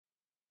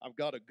I've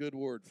got a good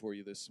word for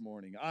you this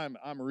morning.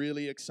 I'm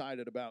really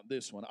excited about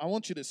this one. I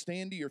want you to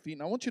stand to your feet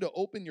and I want you to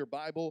open your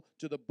Bible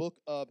to the book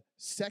of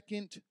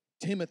Second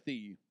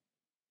Timothy.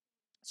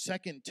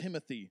 Second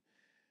Timothy.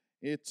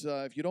 It's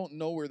if you don't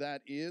know where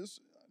that is,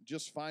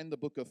 just find the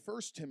book of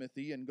First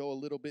Timothy and go a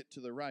little bit to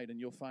the right and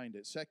you'll find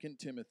it. Second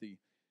Timothy.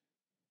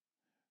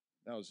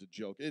 That was a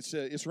joke.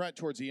 It's right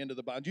towards the end of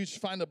the Bible. You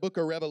just find the book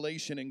of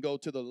Revelation and go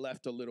to the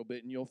left a little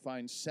bit and you'll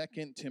find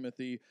Second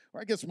Timothy, or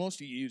I guess most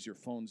of you use your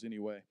phones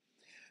anyway.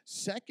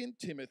 Second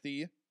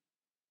Timothy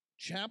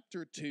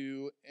chapter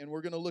 2, and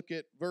we're going to look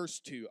at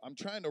verse 2. I'm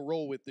trying to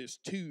roll with this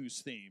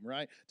twos theme,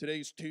 right?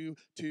 Today's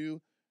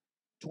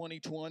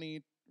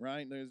 2020,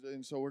 right?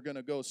 And so we're going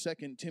to go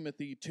Second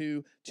Timothy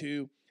 2.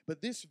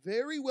 But this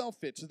very well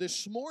fits.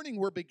 This morning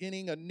we're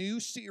beginning a new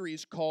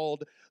series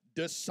called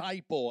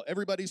Disciple.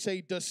 Everybody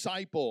say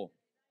Disciple.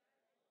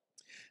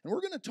 And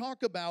we're going to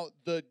talk about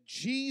the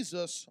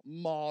Jesus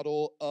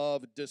model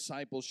of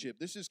discipleship.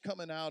 This is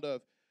coming out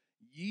of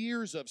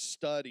years of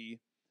study,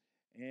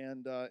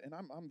 and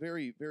I'm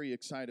very, very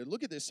excited.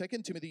 Look at this,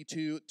 2 Timothy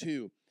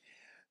 2:2.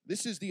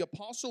 This is the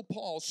Apostle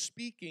Paul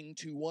speaking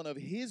to one of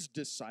his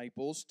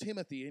disciples,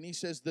 Timothy, and he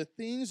says, "The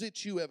things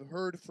that you have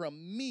heard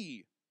from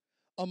me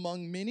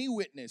among many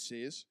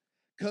witnesses,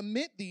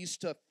 commit these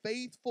to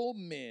faithful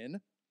men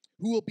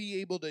who will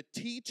be able to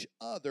teach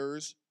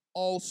others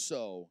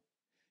also."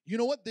 You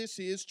know what this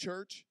is,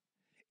 church?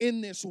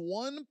 In this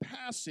one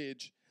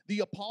passage, the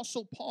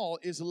Apostle Paul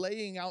is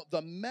laying out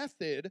the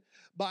method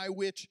by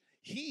which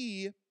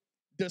he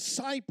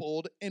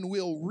discipled and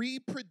will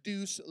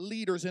reproduce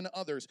leaders in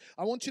others.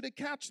 I want you to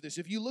catch this.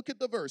 If you look at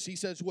the verse, he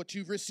says, "What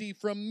you've received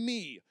from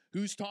me."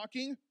 Who's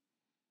talking?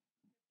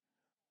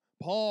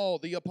 Paul,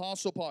 the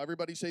Apostle Paul.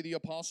 Everybody say the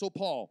Apostle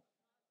Paul.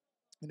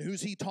 And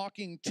who's he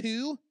talking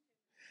to?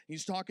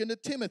 He's talking to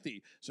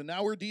Timothy. So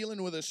now we're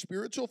dealing with a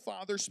spiritual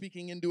father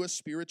speaking into a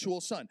spiritual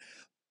son.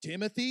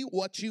 Timothy,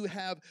 what you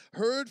have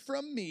heard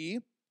from me,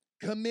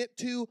 commit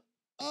to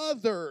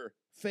other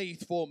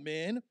faithful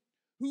men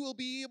who will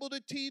be able to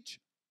teach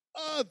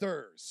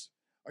others.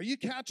 Are you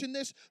catching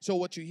this? So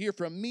what you hear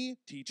from me,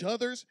 teach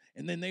others,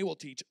 and then they will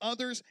teach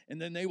others,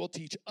 and then they will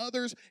teach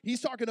others.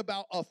 He's talking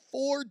about a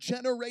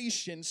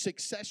 4-generation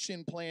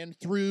succession plan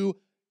through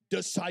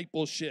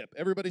discipleship.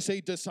 Everybody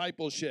say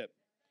discipleship.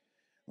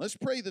 Let's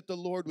pray that the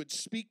Lord would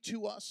speak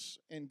to us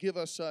and give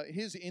us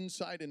his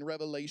insight and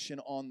revelation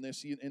on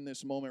this in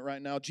this moment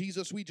right now.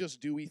 Jesus, we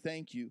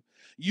thank you.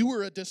 You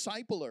were a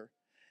discipler.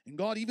 And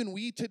God, even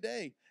we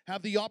today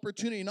have the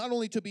opportunity not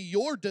only to be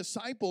your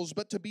disciples,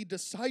 but to be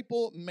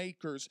disciple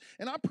makers.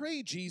 And I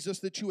pray, Jesus,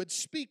 that you would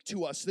speak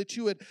to us, that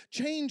you would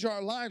change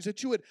our lives,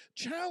 that you would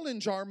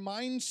challenge our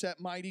mindset,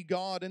 mighty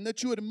God, and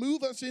that you would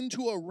move us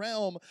into a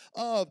realm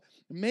of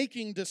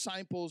making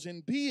disciples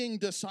and being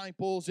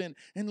disciples and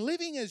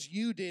living as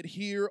you did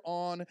here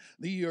on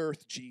the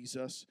earth,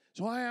 Jesus.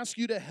 So I ask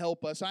you to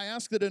help us. I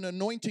ask that an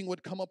anointing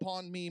would come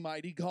upon me,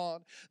 mighty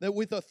God, that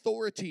with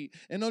authority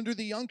and under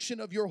the unction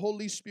of your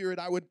Holy Spirit,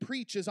 I would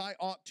preach as I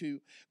ought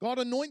to. God,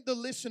 anoint the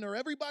listener,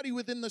 everybody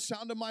within the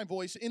sound of my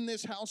voice in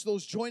this house,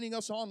 those joining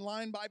us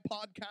online by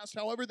podcast,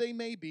 however they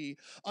may be,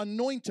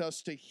 anoint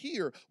us to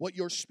hear what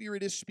your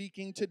Spirit is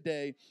speaking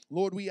today.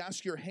 Lord, we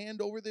ask your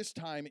hand over this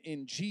time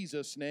in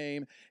Jesus'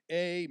 name.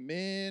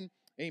 Amen.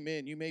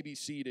 Amen. You may be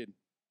seated.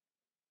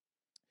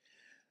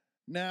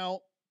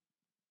 Now,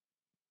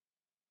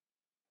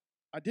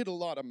 I did a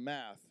lot of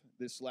math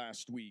this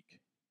last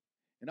week,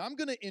 and I'm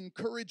going to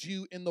encourage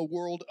you in the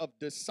world of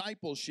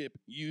discipleship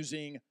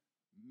using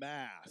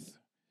math.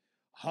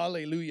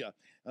 Hallelujah.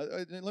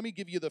 Let me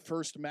give you the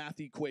first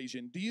math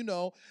equation. Do you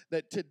know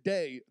that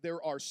today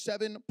there are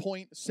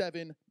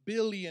 7.7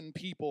 billion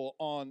people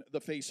on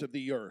the face of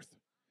the earth?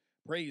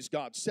 Praise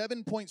God.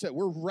 7.7.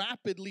 We're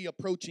rapidly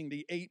approaching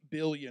the 8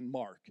 billion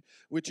mark,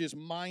 which is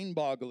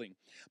mind-boggling.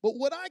 But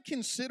what I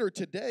consider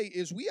today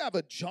is we have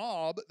a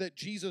job that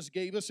Jesus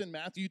gave us in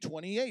Matthew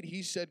 28.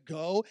 He said,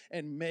 "Go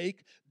and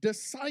make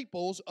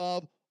disciples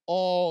of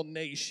all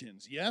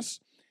nations." Yes?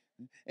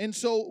 And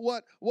so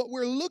what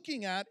we're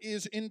looking at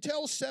is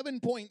until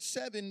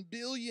 7.7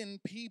 billion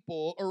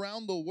people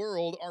around the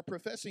world are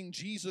professing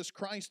Jesus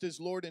Christ as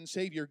Lord and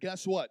Savior,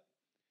 guess what?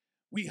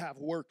 We have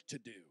work to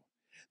do.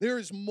 There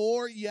is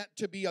more yet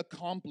to be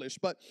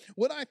accomplished. But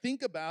what I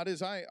think about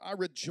is I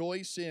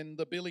rejoice in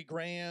the Billy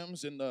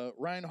Grahams and the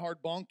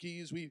Reinhard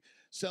Bonnke's. We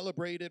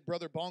celebrated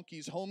Brother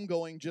Bonnke's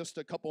homegoing just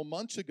a couple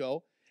months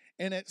ago.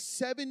 And at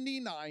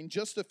 79,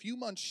 just a few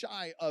months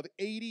shy of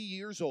 80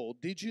 years old,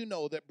 did you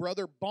know that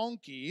Brother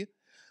Bonnke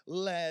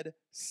led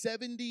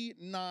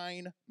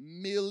 79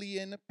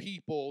 million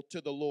people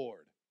to the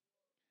Lord?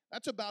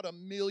 That's about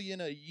 1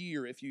 million a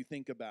year if you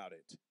think about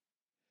it.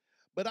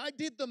 But I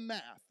did the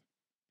math.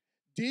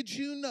 Did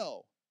you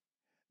know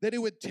that it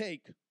would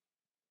take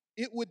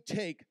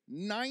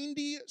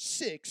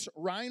 96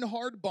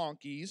 Reinhard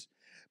Bonnke's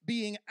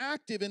being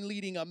active and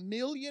leading 1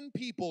 million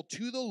people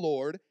to the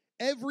Lord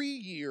every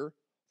year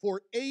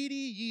for 80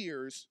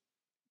 years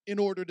in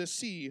order to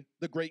see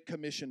the Great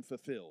Commission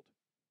fulfilled?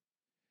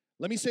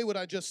 Let me say what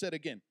I just said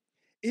again.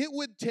 it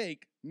would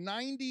take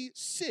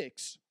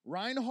 96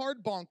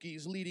 Reinhard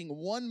Bonnke's leading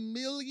 1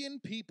 million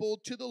people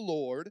to the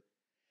Lord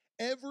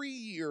every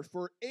year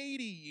for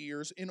 80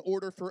 years in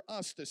order for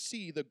us to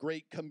see the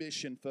Great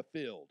Commission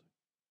fulfilled.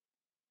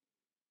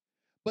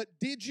 But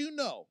did you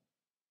know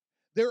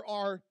there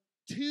are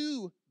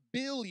 2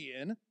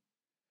 billion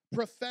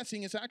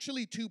professing, it's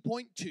actually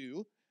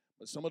 2.2,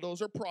 but some of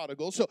those are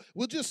prodigals. So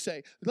we'll just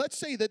say, let's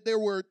say that there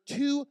were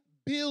 2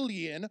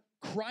 billion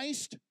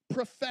Christ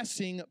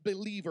professing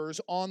believers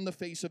on the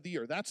face of the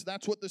earth.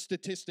 That's what the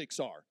statistics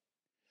are.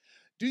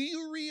 Do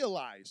you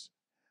realize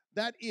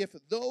that if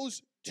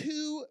those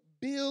 2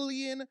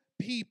 billion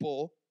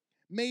people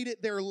made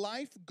it their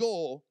life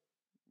goal,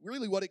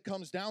 really what it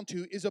comes down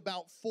to is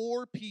about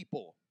 4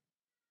 people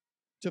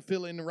to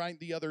fill in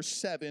the other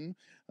 7.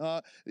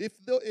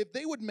 If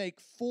they would make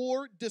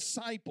 4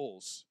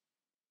 disciples,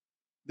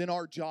 then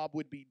our job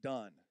would be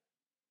done.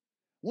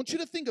 I want you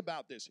to think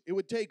about this. It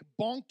would take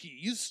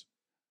Bonnke's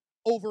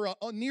over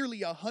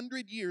nearly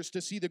 100 years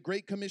to see the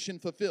Great Commission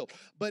fulfilled.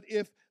 But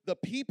if the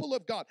people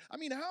of God, I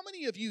mean, how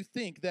many of you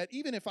think that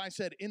even if I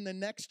said in the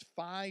next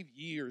 5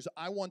 years,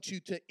 I want you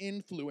to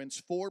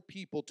influence 4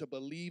 people to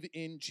believe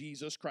in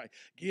Jesus Christ,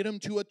 get them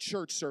to a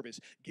church service,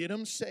 get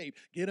them saved,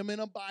 get them in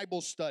a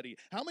Bible study.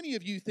 How many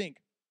of you think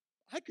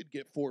I could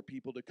get 4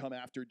 people to come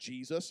after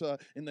Jesus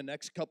in the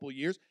next couple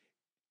years?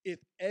 If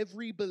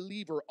every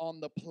believer on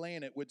the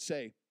planet would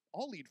say,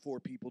 I'll lead 4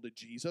 people to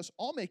Jesus,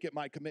 I'll make it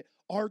my commitment,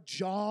 our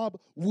job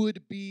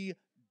would be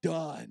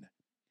done.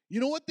 You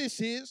know what this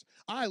is?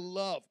 I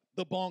love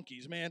the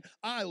Bonnke's, man.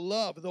 I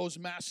love those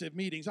massive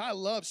meetings. I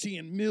love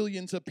seeing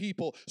millions of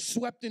people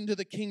swept into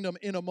the kingdom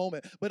in a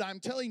moment. But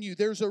I'm telling you,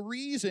 there's a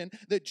reason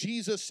that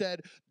Jesus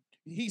said,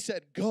 he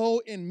said, go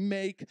and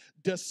make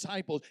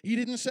disciples. He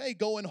didn't say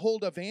go and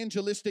hold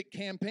evangelistic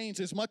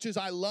campaigns. As much as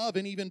I love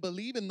and even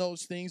believe in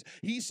those things,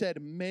 he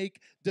said make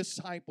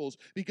disciples,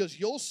 because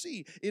you'll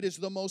see it is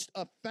the most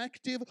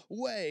effective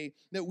way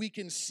that we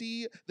can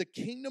see the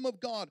kingdom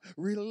of God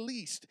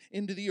released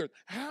into the earth.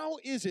 How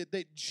is it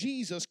that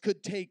Jesus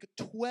could take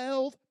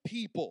 12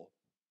 people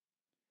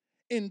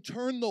and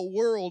turn the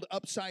world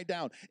upside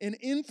down and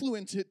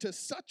influence it to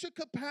such a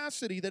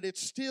capacity that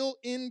it's still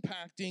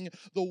impacting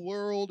the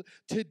world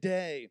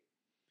today?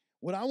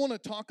 What I want to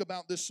talk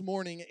about this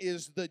morning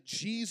is the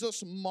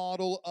Jesus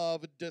model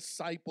of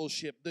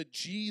discipleship.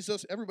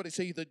 Everybody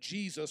say the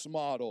Jesus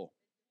model.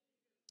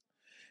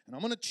 And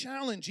I'm going to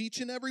challenge each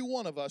and every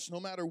one of us, no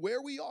matter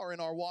where we are in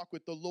our walk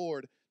with the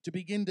Lord, to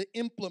begin to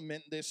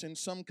implement this in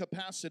some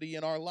capacity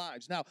in our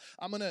lives. Now,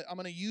 I'm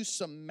gonna use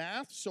some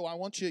math, so I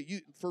want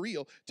you, for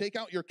real, take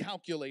out your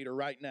calculator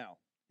right now.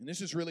 And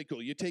this is really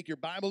cool. You take your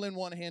Bible in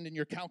one hand and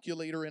your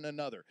calculator in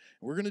another.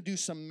 We're going to do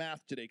some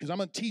math today because I'm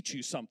going to teach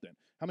you something.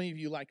 How many of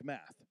you like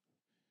math?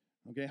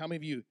 Okay, how many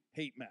of you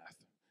hate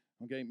math?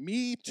 Okay,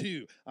 me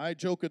too. I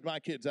joke with my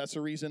kids. That's the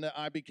reason that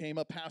I became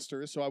a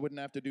pastor, so I wouldn't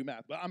have to do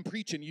math. But I'm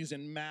preaching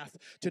using math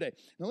today.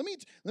 Now,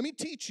 let me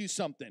teach you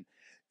something.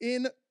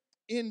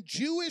 In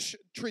Jewish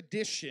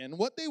tradition,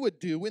 what they would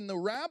do when the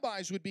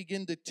rabbis would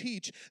begin to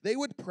teach, they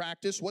would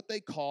practice what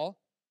they call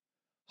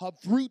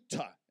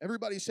havruta.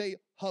 Everybody say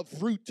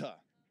havruta.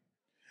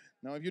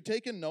 Now, if you're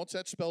taking notes,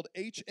 that's spelled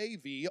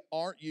Havruta,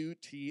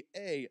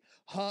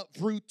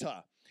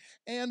 havruta.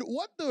 And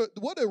what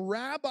a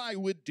rabbi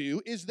would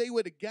do is they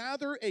would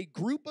gather a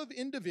group of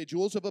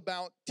individuals of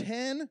about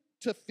 10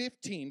 to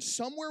 15,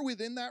 somewhere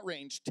within that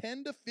range,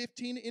 10 to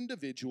 15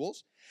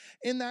 individuals.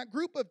 And that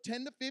group of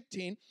 10 to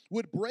 15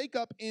 would break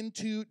up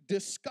into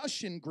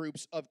discussion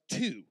groups of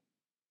 2.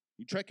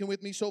 You tracking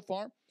with me so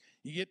far?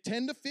 You get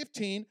 10 to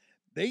 15.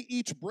 They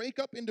each break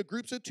up into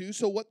groups of 2.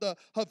 So what the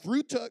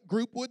Havruta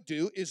group would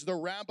do is the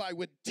rabbi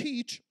would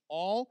teach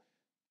all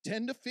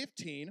 10 to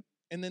 15,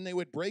 and then they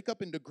would break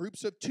up into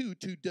groups of 2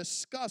 to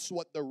discuss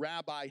what the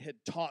rabbi had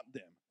taught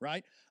them,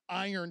 right?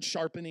 Iron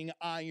sharpening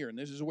iron.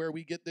 This is where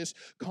we get this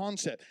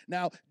concept.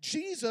 Now,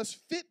 Jesus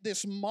fit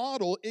this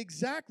model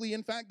exactly.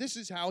 In fact, this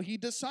is how he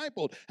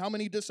discipled. How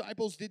many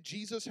disciples did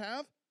Jesus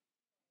have?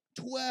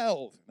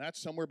 12. That's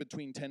somewhere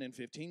between 10 and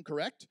 15,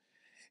 correct?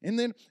 And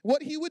then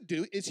what he would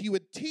do is he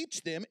would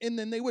teach them, and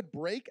then they would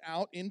break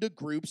out into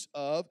groups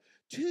of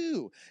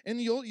 2. And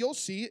you'll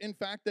see, in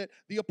fact, that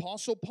the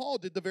Apostle Paul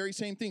did the very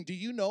same thing. Do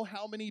you know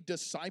how many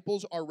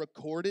disciples are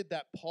recorded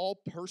that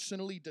Paul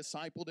personally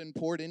discipled and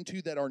poured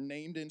into that are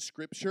named in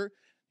Scripture?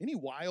 Any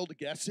wild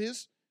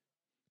guesses?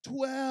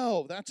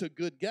 12. That's a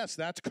good guess.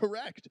 That's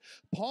correct.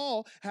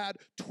 Paul had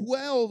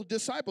 12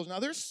 disciples. Now,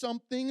 there's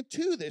something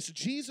to this.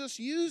 Jesus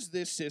used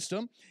this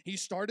system. He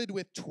started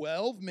with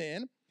 12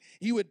 men.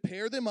 He would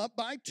pair them up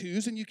by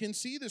 2s, and you can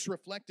see this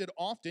reflected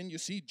often. You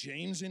see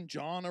James and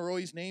John are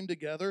always named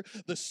together,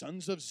 the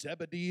sons of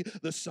Zebedee,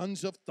 the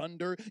sons of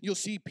thunder. You'll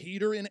see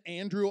Peter and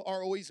Andrew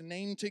are always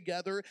named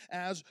together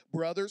as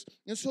brothers.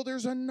 And so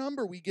there's a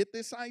number. We get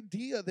this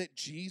idea that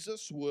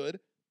Jesus would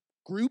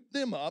group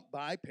them up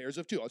by pairs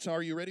of 2. So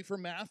are you ready for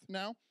math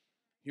now?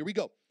 Here we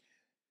go.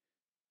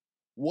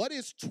 What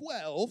is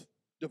 12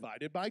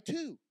 divided by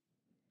 2?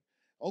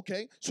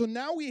 Okay, so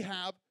now we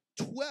have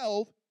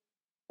 12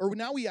 or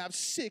now we have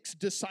 6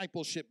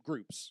 discipleship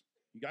groups.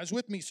 You guys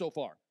with me so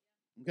far?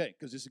 Okay,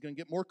 because this is going to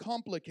get more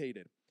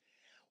complicated.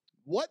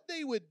 What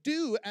they would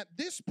do at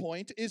this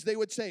point is they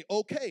would say,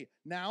 okay,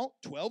 now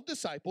 12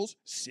 disciples,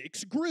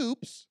 6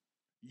 groups,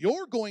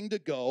 you're going to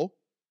go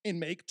and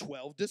make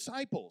 12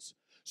 disciples.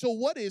 So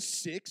what is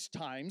 6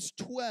 times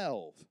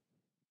 12?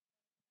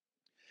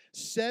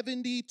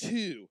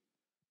 72.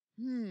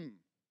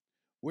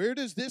 Where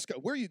does this go?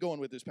 Where are you going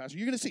with this, Pastor?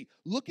 You're going to see.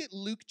 Look at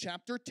Luke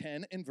chapter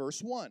 10 and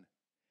verse 1.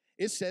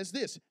 It says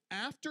this,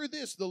 after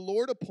this, the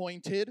Lord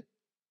appointed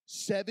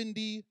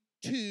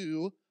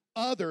 72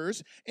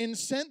 others and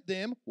sent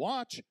them,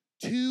 watch,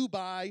 2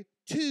 by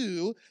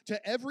 2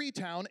 to every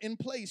town and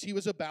place he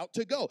was about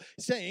to go,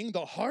 saying,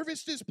 the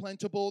harvest is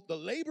plentiful, the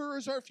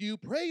laborers are few.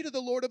 Pray to the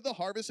Lord of the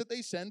harvest that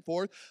they send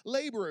forth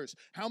laborers.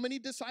 How many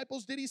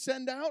disciples did he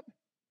send out?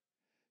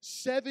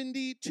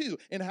 72.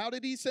 And how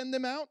did he send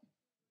them out?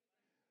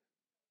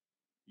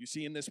 You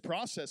see in this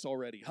process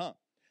already, huh?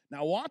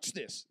 Now watch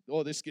this.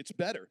 Oh, this gets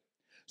better.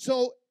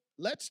 So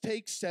let's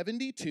take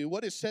 72.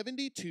 What is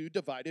 72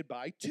 divided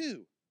by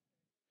 2?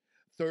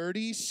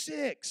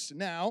 36.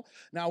 Now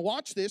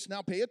watch this.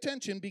 Now pay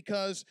attention,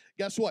 because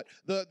guess what?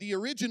 The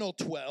original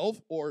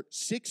 12 or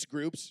 6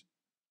 groups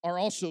are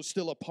also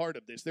still a part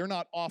of this. They're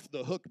not off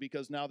the hook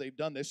because now they've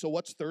done this. So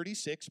what's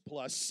 36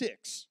 plus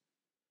 6?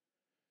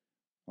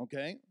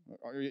 Okay,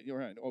 you're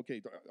right.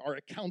 Okay, our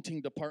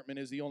accounting department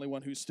is the only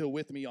one who's still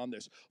with me on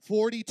this.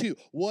 42.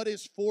 What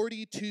is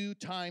 42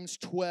 times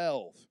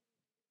 12?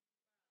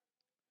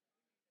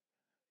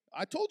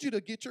 I told you to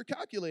get your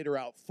calculator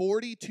out.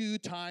 42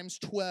 times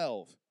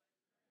 12.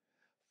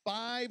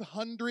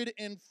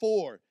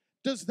 504.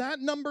 Does that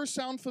number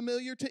sound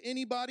familiar to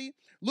anybody?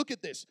 Look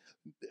at this.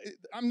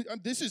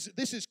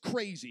 This is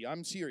crazy.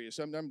 I'm serious.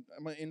 I'm going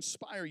to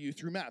inspire you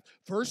through math.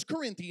 1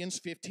 Corinthians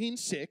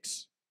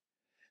 15:6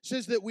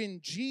 says that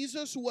when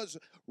Jesus was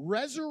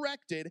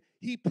resurrected,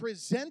 he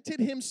presented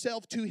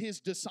himself to his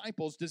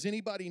disciples. Does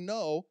anybody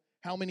know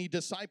how many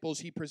disciples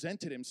he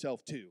presented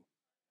himself to?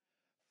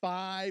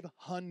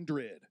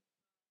 500.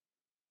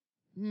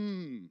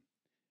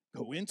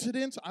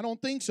 Coincidence? I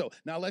don't think so.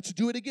 Now let's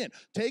do it again.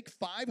 Take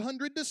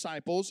 500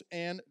 disciples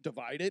and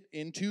divide it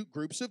into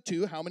groups of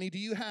 2. How many do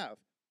you have?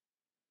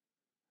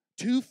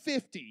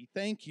 250.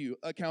 Thank you,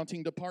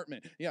 accounting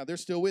department. Yeah, they're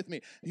still with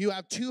me. You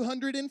have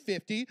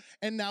 250,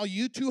 and now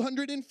you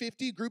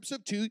 250 groups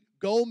of 2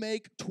 go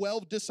make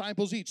 12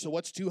 disciples each. So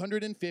what's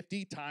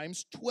 250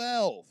 times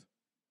 12?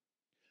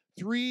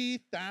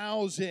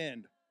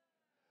 3,000.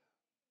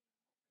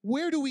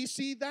 Where do we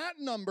see that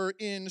number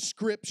in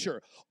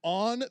Scripture?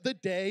 On the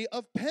day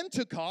of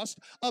Pentecost,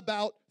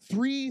 about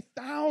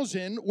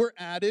 3,000 were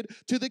added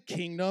to the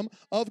kingdom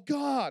of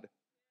God.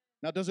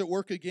 Now, does it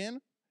work again?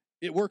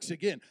 It works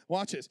again.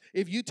 Watch this.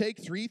 If you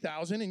take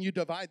 3,000 and you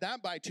divide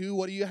that by 2,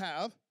 what do you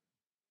have?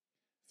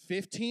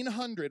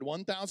 1,500,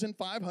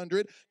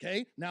 1,500.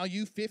 Okay, now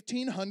you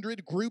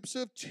 1,500 groups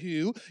of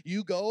 2.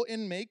 You go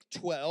and make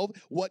 12.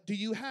 What do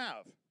you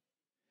have?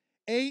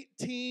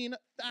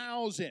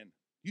 18,000.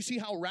 You see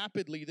how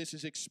rapidly this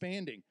is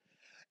expanding.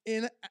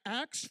 In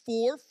Acts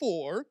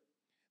 4:4,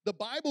 the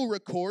Bible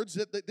records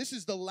that this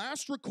is the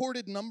last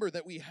recorded number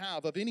that we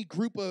have of any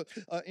group of,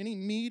 any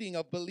meeting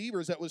of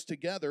believers that was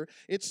together.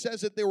 It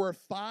says that there were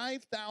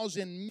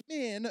 5,000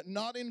 men,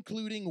 not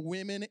including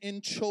women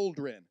and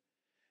children.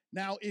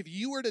 Now, if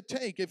you were to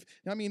take,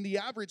 the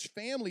average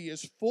family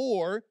is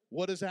 4,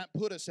 what does that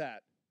put us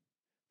at?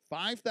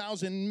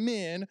 5,000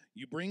 men,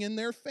 you bring in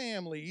their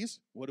families,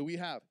 what do we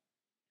have?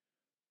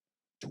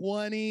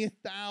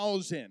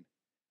 20,000.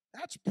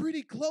 That's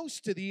pretty close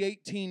to the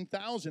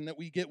 18,000 that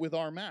we get with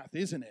our math,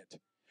 isn't it?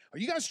 Are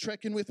you guys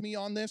trekking with me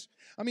on this?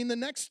 The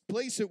next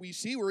place that we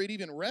see where it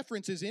even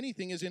references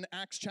anything is in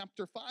Acts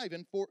chapter 5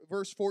 and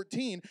verse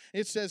 14.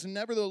 It says,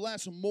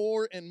 nevertheless,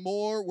 more and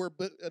more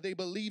they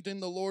believed in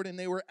the Lord, and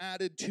they were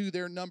added to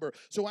their number.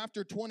 So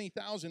after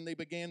 20,000, they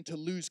began to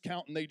lose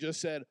count, and they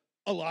just said,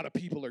 a lot of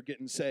people are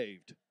getting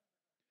saved.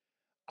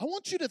 I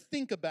want you to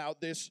think about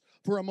this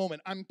for a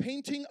moment. I'm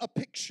painting a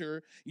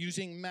picture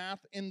using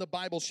math and the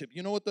Bibleship.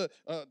 You know what the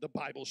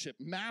Bibleship,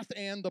 math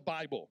and the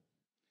Bible.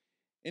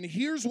 And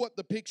here's what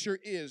the picture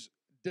is.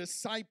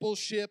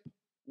 Discipleship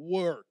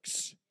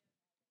works.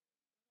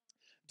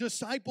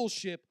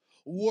 Discipleship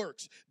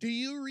works. Do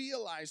you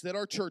realize that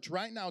our church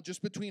right now,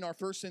 just between our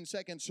first and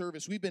second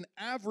service, we've been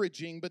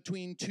averaging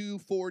between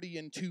 240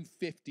 and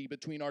 250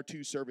 between our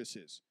 2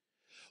 services?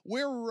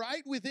 We're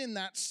right within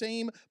that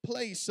same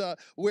place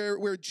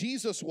where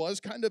Jesus was,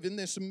 kind of in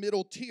this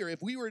middle tier.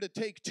 If we were to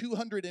take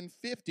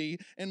 250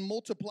 and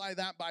multiply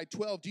that by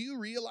 12, do you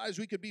realize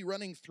we could be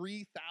running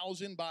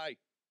 3,000 by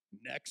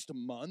next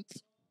month?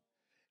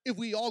 If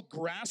we all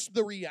grasped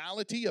the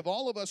reality, if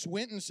all of us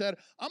went and said,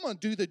 I'm going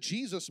to do the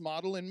Jesus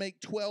model and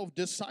make 12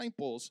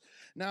 disciples.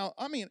 Now,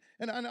 and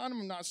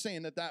I'm not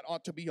saying that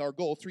ought to be our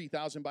goal,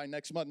 3,000 by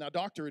next month. Now,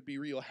 Doctor would be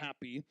real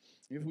happy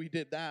if we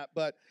did that.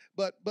 But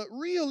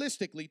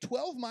realistically,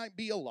 12 might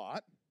be a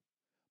lot.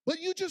 But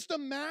you just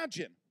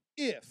imagine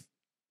if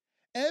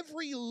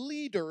Every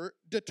leader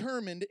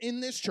determined in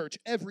this church,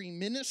 every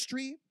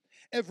ministry,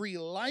 every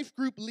life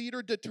group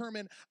leader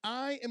determined,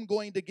 I am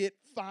going to get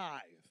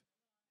 5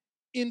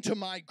 into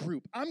my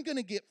group. I'm going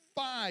to get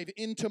 5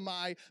 into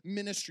my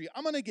ministry.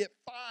 I'm going to get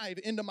 5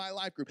 into my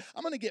life group.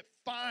 I'm going to get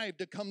 5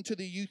 to come to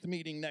the youth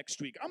meeting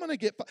next week. I'm going to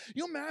get 5.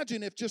 You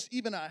imagine if just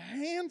even a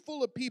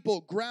handful of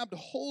people grabbed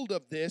hold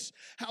of this,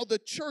 how the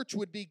church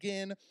would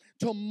begin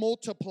to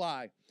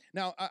multiply.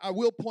 Now, I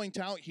will point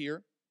out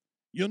here,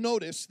 you'll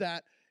notice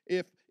that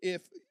if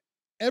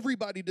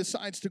everybody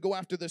decides to go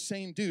after the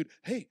same dude,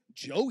 hey,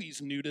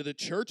 Joey's new to the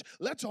church.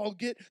 Let's all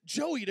get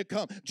Joey to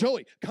come.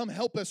 Joey, come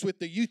help us with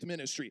the youth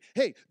ministry.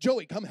 Hey,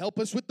 Joey, come help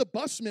us with the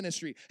bus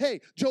ministry. Hey,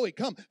 Joey,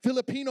 come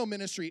Filipino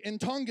ministry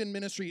and Tongan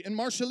ministry and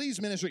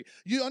Marshallese ministry.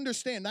 You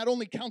understand that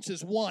only counts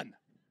as one.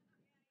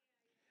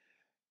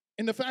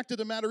 And the fact of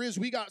the matter is,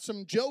 we got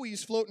some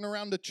Joeys floating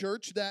around the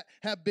church that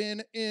have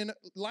been in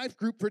life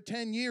group for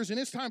 10 years, and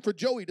it's time for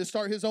Joey to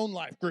start his own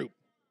life group.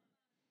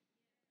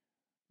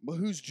 But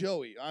who's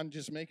Joey? I'm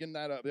just making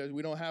that up.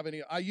 We don't have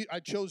any. I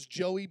chose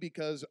Joey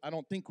because I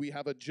don't think we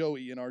have a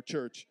Joey in our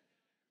church.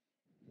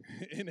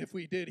 And if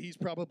we did, he's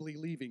probably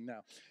leaving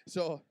now.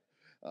 So,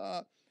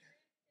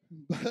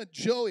 but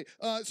Joey.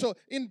 So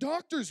in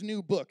Doctor's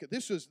new book,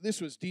 this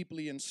was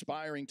deeply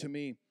inspiring to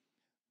me.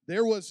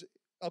 There was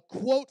a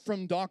quote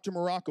from Dr.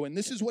 Morocco, and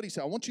this is what he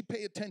said. I want you to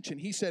pay attention.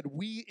 He said,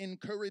 "We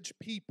encourage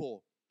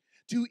people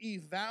to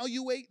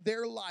evaluate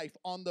their life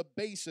on the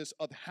basis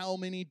of how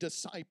many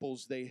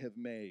disciples they have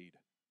made."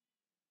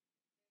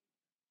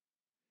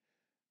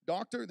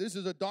 This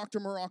is a Dr.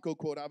 Morocco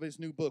quote out of his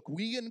new book.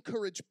 We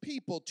encourage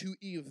people to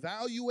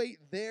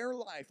evaluate their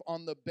life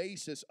on the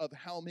basis of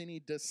how many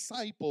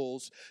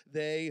disciples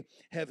they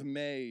have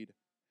made.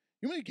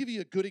 You want me to give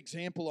you a good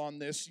example on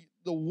this?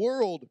 The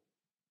world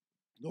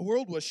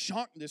was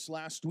shocked this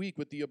last week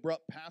with the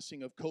abrupt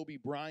passing of Kobe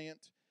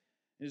Bryant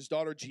and his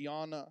daughter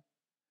Gianna.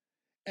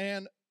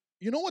 And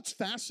you know what's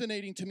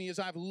fascinating to me is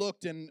I've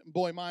looked, and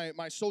boy,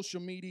 my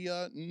social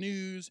media,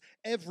 news,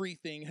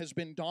 everything has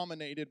been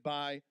dominated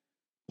by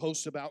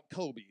posts about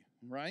Kobe,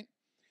 right?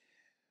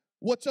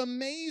 What's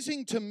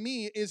amazing to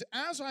me is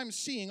as I'm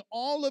seeing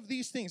all of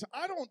these things,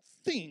 I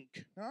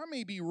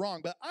may be wrong,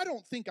 but I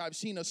don't think I've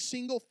seen a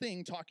single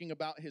thing talking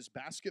about his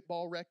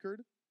basketball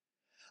record.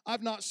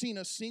 I've not seen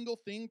a single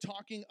thing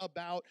talking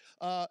about,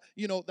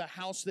 the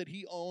house that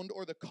he owned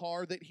or the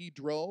car that he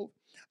drove.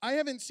 I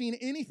haven't seen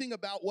anything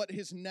about what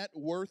his net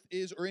worth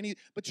is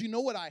but you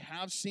know what I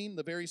have seen?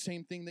 The very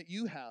same thing that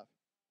you have.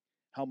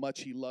 How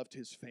much he loved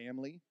his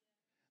family,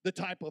 the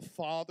type of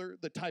father,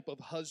 the type of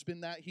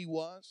husband that he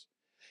was.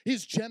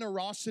 His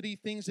generosity,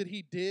 things that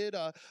he did,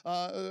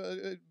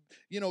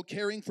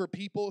 caring for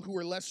people who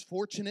were less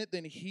fortunate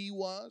than he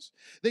was.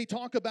 They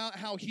talk about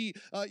how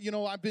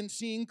I've been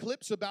seeing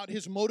clips about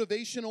his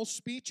motivational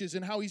speeches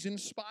and how he's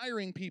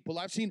inspiring people.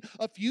 I've seen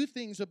a few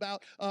things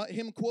about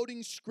him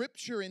quoting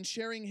scripture and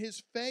sharing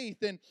his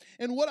faith. And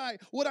what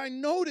I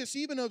notice,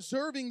 even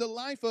observing the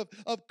life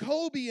of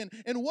Kobe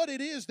and what it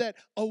is that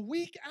a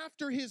week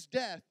after his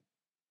death,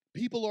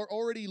 people are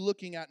already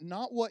looking at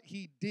not what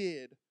he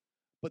did,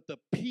 but the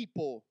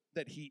people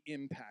that he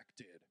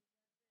impacted.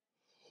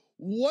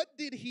 What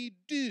did he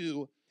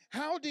do?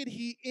 How did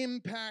he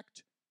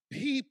impact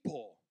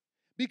people?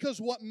 Because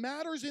what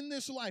matters in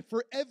this life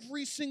for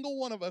every single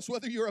one of us,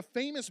 whether you're a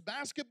famous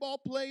basketball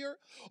player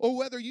or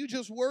whether you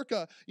just work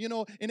an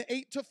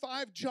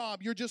 8-to-5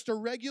 job, you're just a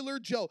regular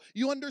Joe,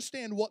 you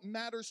understand what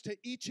matters to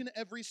each and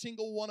every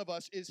single one of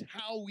us is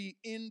how we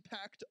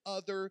impact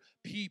other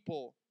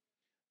people,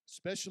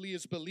 especially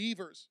as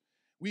believers.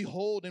 We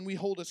hold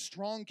a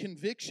strong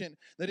conviction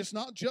that it's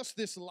not just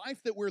this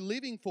life that we're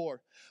living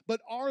for, but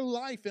our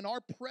life and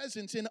our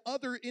presence in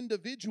other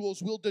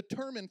individuals will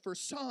determine for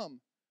some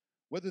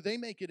whether they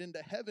make it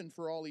into heaven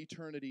for all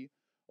eternity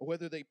or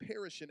whether they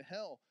perish in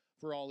hell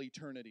for all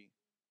eternity.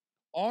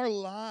 Our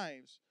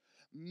lives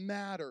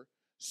matter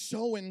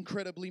so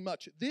incredibly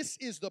much. This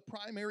is the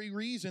primary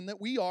reason that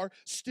we are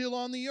still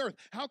on the earth.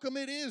 How come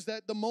it is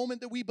that the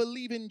moment that we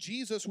believe in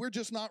Jesus, we're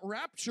just not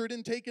raptured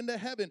and taken to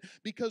heaven?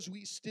 Because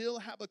we still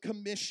have a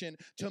commission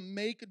to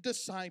make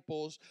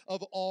disciples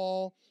of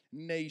all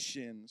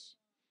nations.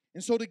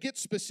 And so to get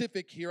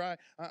specific here,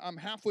 I'm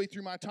halfway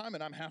through my time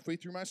and I'm halfway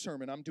through my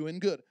sermon. I'm doing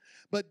good.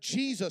 But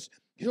Jesus,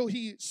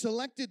 he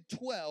selected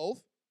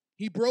 12.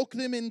 He broke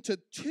them into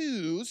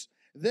twos.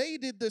 They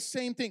did the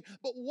same thing.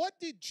 But what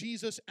did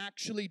Jesus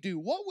actually do?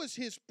 What was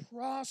his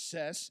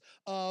process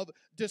of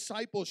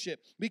discipleship?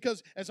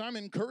 Because as I'm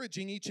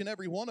encouraging each and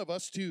every one of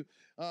us to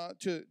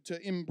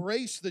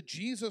embrace the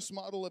Jesus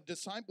model of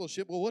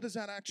discipleship, well, what does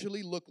that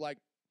actually look like,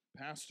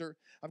 Pastor?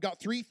 I've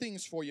got 3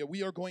 things for you.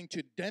 We are going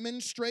to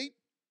demonstrate,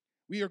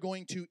 we are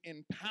going to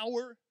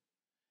empower,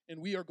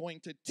 and we are going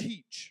to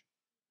teach.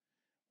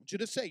 I want you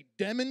to say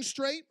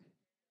demonstrate,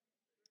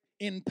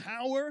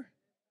 empower,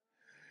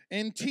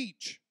 and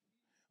teach.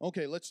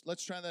 Okay,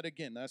 let's try that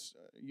again. That's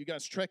you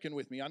guys trekking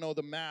with me. I know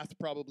the math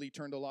probably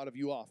turned a lot of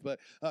you off, but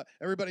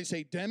everybody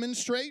say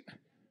demonstrate,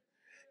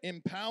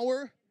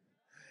 empower,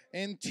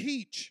 and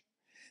teach.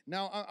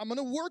 Now, I'm going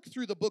to work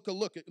through the book of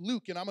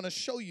Luke, and I'm going to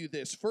show you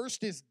this.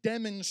 First is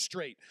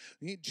demonstrate.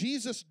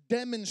 Jesus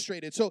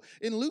demonstrated. So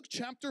in Luke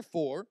chapter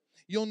 4,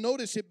 you'll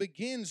notice it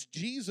begins,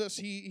 Jesus,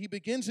 he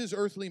begins his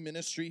earthly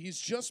ministry. He's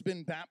just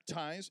been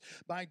baptized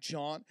by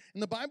John.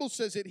 And the Bible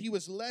says that he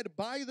was led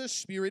by the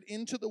Spirit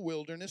into the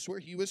wilderness where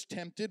he was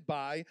tempted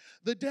by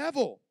the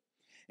devil.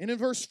 And in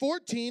verse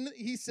 14,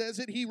 he says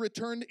that he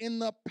returned in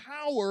the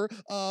power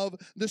of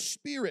the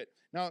Spirit.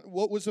 Now,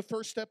 what was the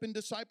first step in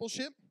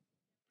discipleship?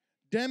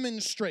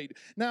 Demonstrate.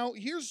 Now,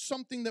 here's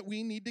something that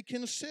we need to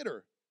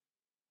consider.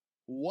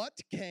 What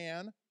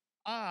can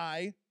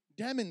I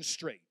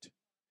demonstrate?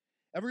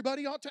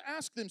 Everybody ought to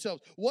ask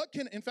themselves,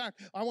 in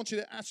fact, I want you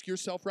to ask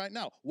yourself right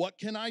now, what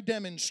can I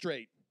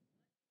demonstrate?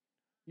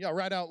 Yeah,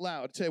 right out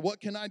loud. Say,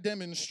 what can I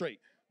demonstrate?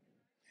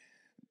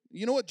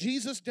 You know what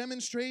Jesus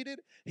demonstrated?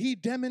 He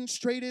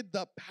demonstrated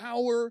the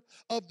power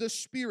of the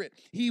Spirit.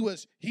 He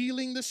was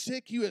healing the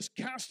sick. He was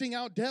casting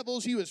out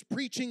devils. He was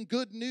preaching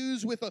good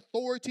news with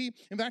authority.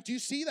 In fact, you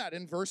see that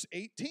in verse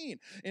 18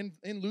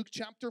 in Luke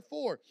chapter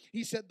 4.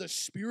 He said, the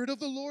Spirit of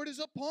the Lord is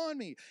upon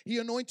me. He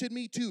anointed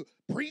me to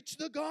preach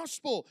the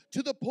gospel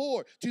to the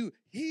poor, to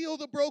heal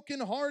the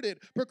brokenhearted,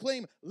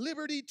 proclaim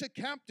liberty to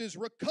captives,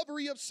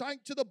 recovery of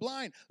sight to the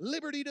blind,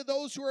 liberty to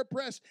those who are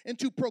oppressed, and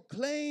to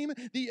proclaim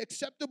the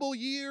acceptable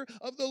year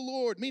of the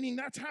Lord, meaning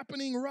that's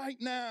happening right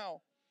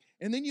now.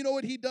 And then you know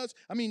what he does?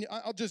 I mean,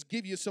 I'll just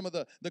give you some of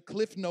the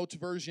Cliff Notes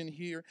version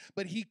here,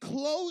 but he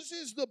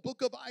closes the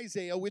book of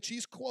Isaiah, which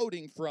he's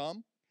quoting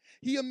from.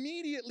 He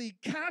immediately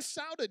casts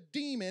out a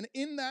demon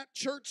in that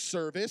church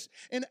service,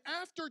 and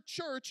after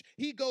church,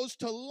 he goes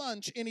to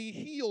lunch and he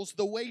heals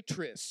the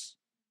waitress.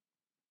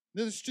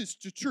 This is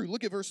just true.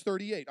 Look at verse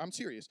 38. I'm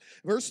serious.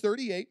 Verse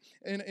 38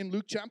 in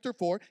Luke chapter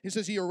 4, he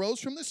says, he arose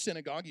from the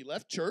synagogue. He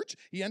left church.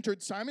 He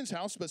entered Simon's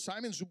house, but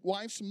Simon's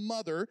wife's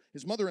mother,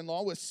 his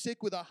mother-in-law, was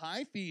sick with a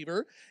high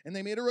fever, and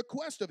they made a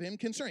request of him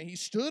concerning. He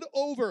stood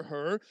over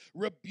her,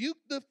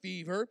 rebuked the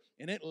fever,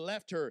 and it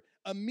left her.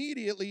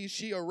 Immediately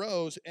she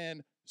arose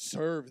and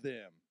served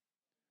them.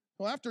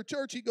 Well, after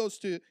church, he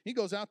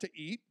goes out to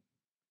eat.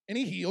 And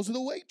he heals the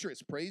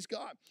waitress. Praise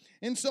God.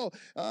 And so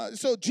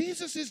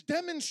Jesus is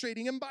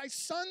demonstrating, and by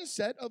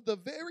sunset of the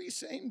very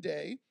same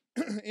day,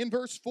 in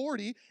verse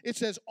 40, it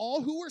says,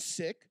 all who were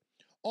sick,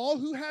 all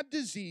who had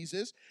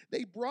diseases,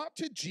 they brought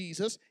to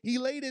Jesus. He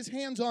laid his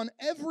hands on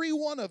every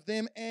one of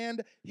them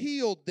and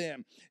healed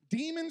them.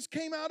 Demons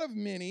came out of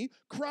many,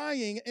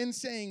 crying and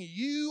saying,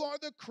 you are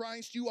the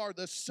Christ, you are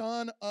the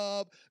Son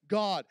of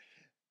God.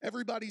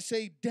 Everybody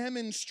say,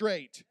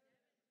 demonstrate.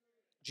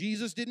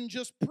 Jesus didn't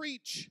just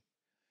preach.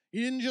 He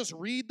didn't just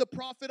read the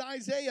prophet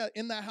Isaiah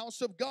in the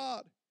house of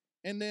God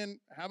and then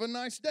have a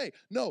nice day.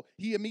 No,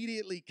 he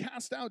immediately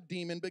cast out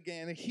demon,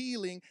 began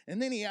healing, and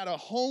then he had a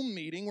home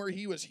meeting where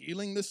he was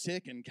healing the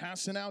sick and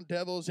casting out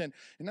devils. And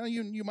now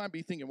you might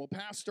be thinking, well,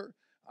 Pastor,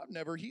 I've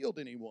never healed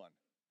anyone.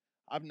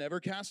 I've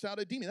never cast out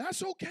a demon.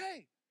 That's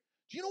okay.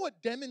 Do you know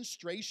what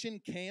demonstration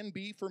can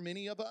be for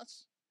many of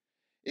us?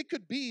 It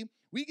could be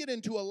we get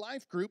into a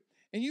life group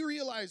and you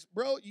realize,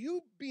 bro,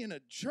 you being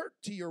a jerk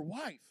to your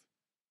wife.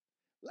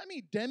 Let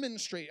me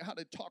demonstrate how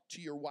to talk to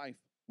your wife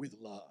with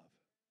love,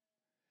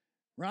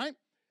 right?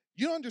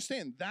 You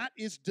understand, that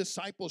is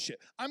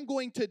discipleship. I'm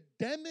going to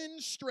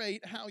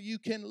demonstrate how you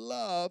can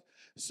love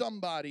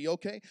somebody,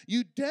 okay?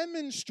 You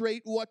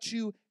demonstrate what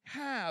you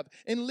have.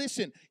 And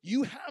listen,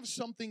 you have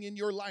something in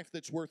your life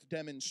that's worth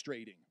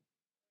demonstrating.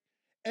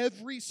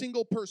 Every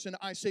single person,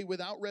 I say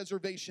without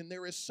reservation,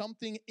 there is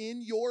something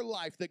in your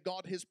life that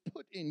God has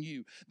put in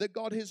you, that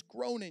God has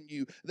grown in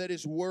you, that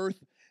is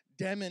worth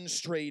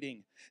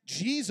demonstrating.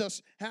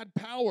 Jesus had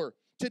power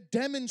to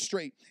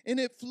demonstrate, and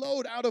it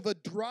flowed out of a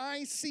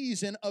dry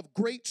season of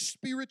great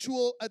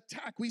spiritual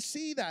attack. We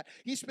see that.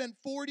 He spent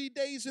 40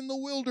 days in the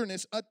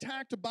wilderness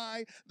attacked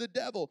by the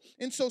devil.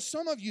 And so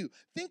some of you,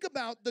 think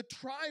about the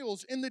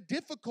trials and the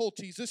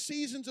difficulties, the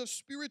seasons of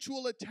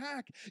spiritual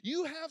attack.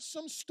 You have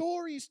some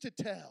stories to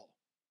tell.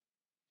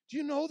 Do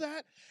you know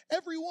that?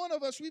 Every one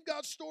of us, we've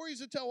got stories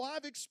to tell.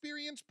 I've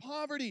experienced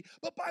poverty,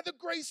 but by the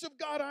grace of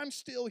God, I'm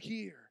still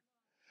here.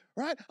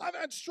 Right? I've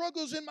had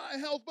struggles in my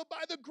health, but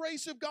by the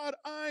grace of God,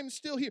 I'm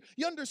still here.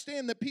 You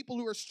understand that people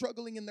who are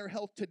struggling in their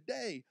health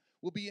today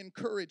will be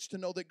encouraged to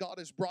know that God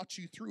has brought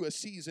you through a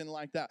season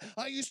like that.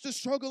 I used to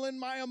struggle in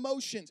my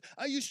emotions.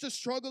 I used to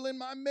struggle in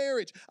my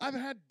marriage. I've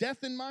had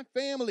death in my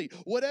family.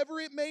 Whatever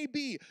it may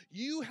be,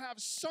 you have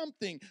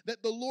something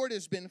that the Lord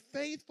has been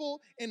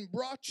faithful and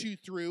brought you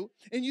through,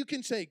 and you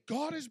can say,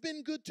 God has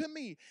been good to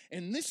me,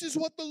 and this is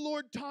what the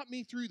Lord taught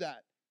me through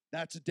that.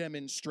 That's a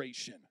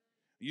demonstration.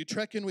 You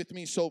trekking with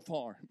me so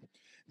far?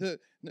 The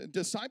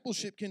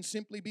discipleship can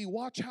simply be,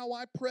 watch how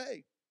I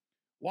pray.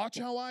 Watch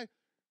how I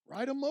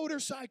ride a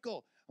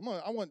motorcycle.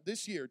 I want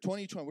this year,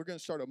 2020, we're going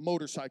to start a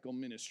motorcycle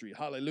ministry.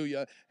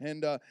 Hallelujah.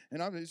 And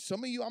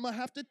some of you, I'm going to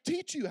have to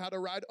teach you how to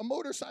ride a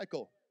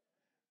motorcycle.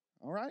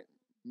 All right?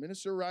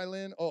 Minister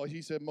Rylan. Oh,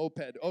 he said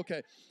moped.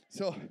 Okay.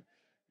 So,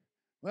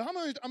 well,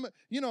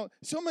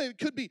 some of it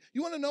could be,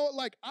 you want to know,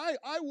 like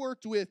I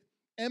worked with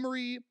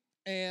Emery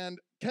and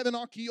Kevin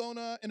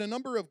Occhiona and a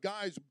number of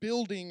guys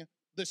building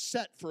the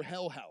set for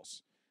Hell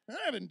House. And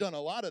I haven't done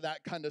a lot of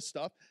that kind of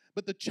stuff,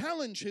 but the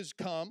challenge has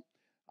come.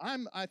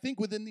 I think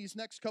within these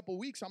next couple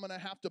weeks, I'm going to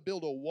have to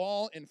build a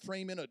wall and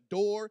frame in a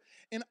door.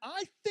 And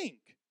I think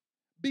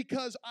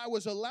because I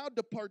was allowed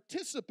to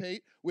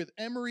participate with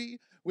Emery,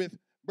 with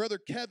Brother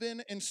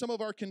Kevin, and some of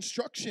our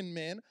construction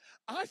men,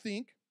 I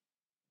think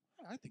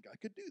I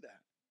could do that.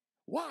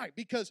 Why?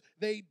 Because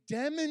they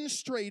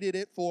demonstrated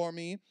it for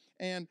me,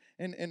 and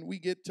we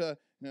get to,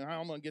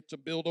 I'm going to get to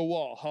build a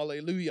wall.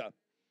 Hallelujah.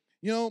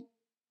 You know,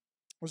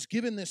 I was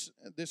given this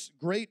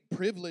great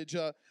privilege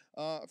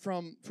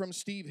from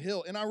Steve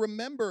Hill, and I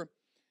remember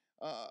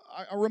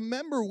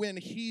when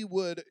he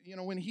would,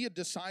 when he had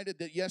decided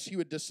that yes, he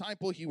would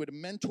disciple, he would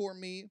mentor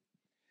me.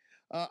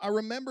 I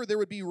remember there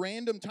would be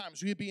random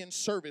times we'd be in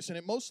service, and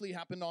it mostly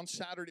happened on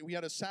Saturday. We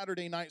had a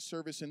Saturday night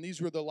service, and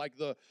these were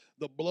the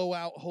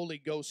blowout Holy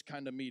Ghost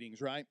kind of meetings,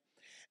 right?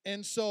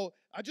 And so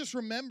I just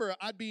remember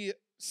I'd be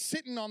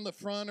sitting on the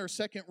front or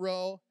second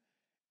row,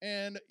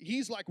 and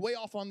he's like way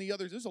off on the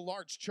others. This is a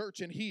large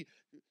church, and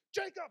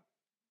Jacob,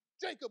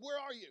 where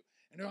are you?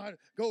 And I'd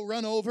go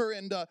run over,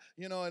 and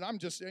and I'm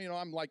just,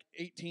 I'm like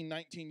 18,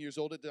 19 years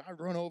old. I'd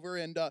run over,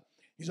 and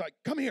he's like,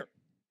 come here.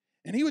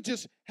 And he would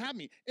just have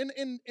me. And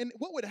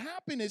what would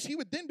happen is he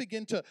would then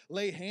begin to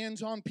lay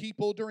hands on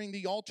people during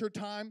the altar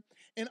time.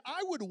 And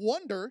I would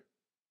wonder,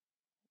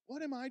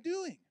 what am I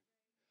doing?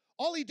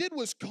 All he did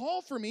was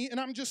call for me, and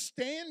I'm just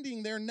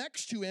standing there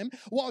next to him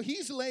while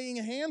he's laying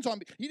hands on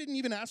me. He didn't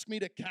even ask me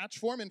to catch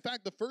for him. In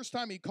fact, the first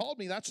time he called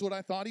me, that's what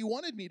I thought he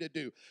wanted me to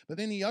do. But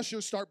then the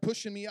ushers start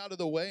pushing me out of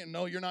the way, and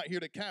no, you're not here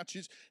to catch.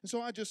 And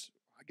so I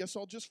guess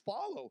I'll just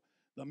follow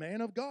the man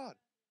of God.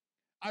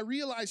 I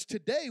realized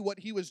today what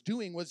he was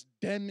doing was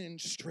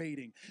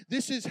demonstrating.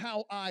 This is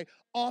how I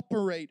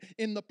operate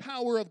in the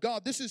power of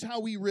God. This is how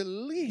we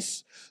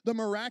release the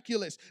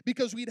miraculous.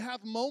 Because we'd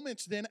have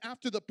moments then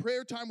after the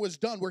prayer time was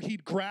done where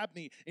he'd grab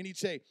me and he'd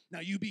say,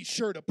 now you be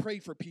sure to pray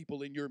for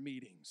people in your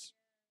meetings.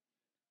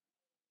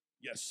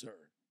 Yes, sir.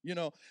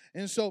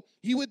 And so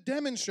he would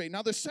demonstrate.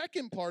 Now the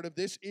second part of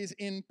this is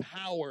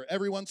empower.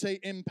 Everyone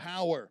say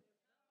empower.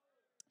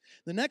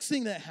 The next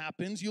thing that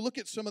happens, you look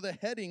at some of the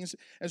headings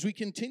as we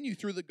continue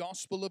through the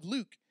Gospel of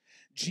Luke.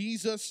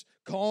 Jesus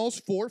calls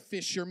for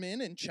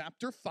fishermen in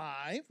chapter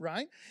 5,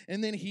 right?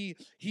 And then he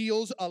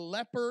heals a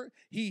leper.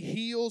 He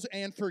heals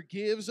and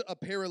forgives a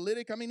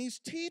paralytic. I mean, he's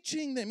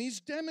teaching them.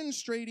 He's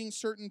demonstrating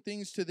certain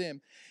things to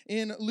them.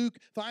 In Luke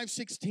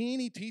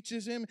 5:16, he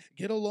teaches them,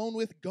 get alone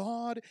with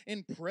God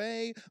and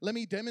pray. Let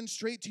me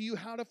demonstrate to you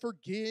how to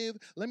forgive.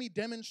 Let me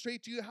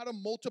demonstrate to you how to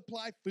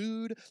multiply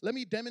food. Let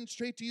me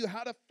demonstrate to you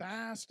how to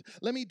fast.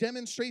 Let me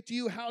demonstrate to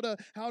you how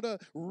to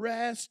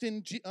rest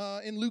in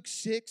Luke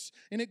 6.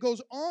 And it goes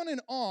on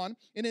and on.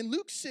 And in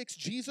Luke 6,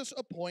 Jesus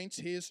appoints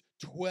his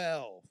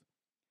 12.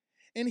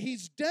 And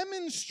he's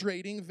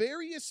demonstrating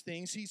various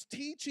things. He's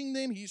teaching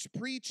them. He's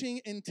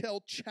preaching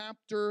until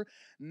chapter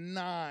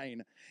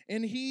 9.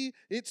 And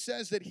it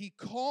says that he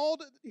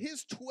called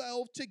his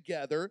 12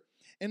 together.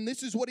 And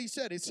this is what he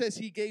said. It says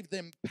he gave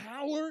them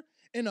power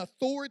and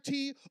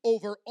authority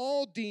over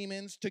all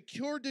demons to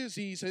cure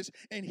diseases,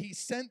 and he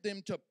sent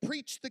them to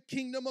preach the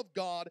kingdom of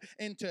God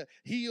and to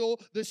heal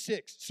the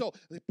sick. So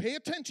pay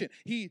attention.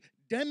 He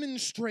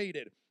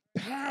demonstrated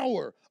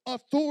power,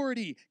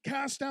 authority,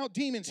 cast out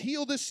demons,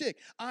 heal the sick.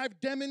 I've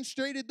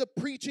demonstrated the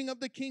preaching of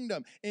the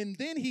kingdom. And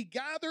then he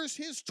gathers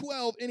his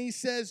 12 and he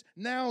says,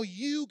 now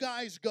you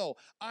guys go.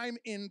 I'm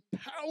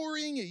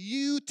empowering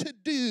you to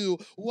do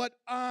what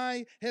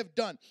I have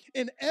done.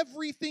 And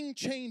everything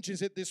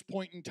changes at this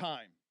point in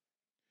time.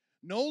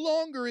 No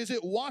longer is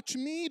it watch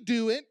me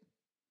do it.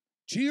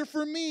 Cheer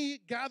for me,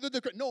 gather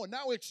the crowd. No,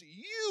 now it's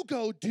you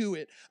go do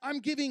it. I'm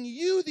giving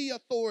you the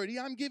authority.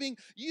 I'm giving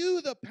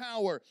you the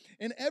power.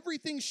 And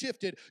everything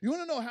shifted. You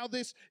want to know how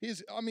this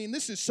is? I mean,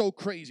 this is so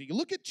crazy.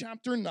 Look at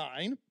chapter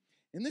 9,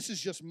 and this is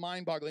just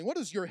mind-boggling. What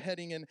does your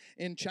heading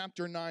in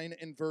chapter 9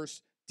 and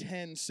verse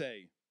 10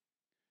 say?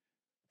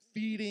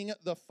 Feeding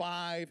the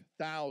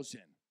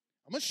 5,000.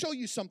 I'm going to show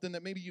you something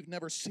that maybe you've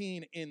never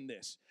seen in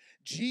this.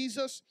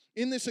 Jesus,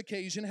 in this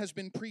occasion, has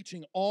been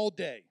preaching all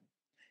day.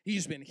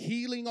 He's been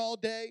healing all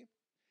day.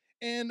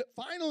 And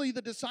finally,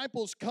 the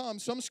disciples come.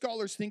 Some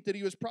scholars think that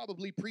he was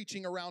probably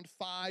preaching around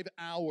 5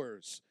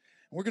 hours.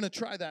 We're going to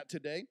try that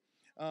today.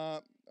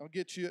 I'll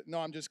get you. No,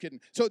 I'm just kidding.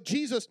 So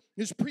Jesus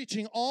is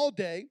preaching all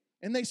day.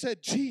 And they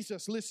said,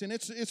 Jesus, listen,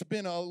 it's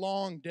been a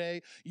long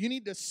day. You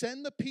need to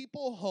send the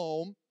people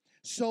home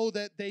so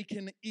that they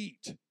can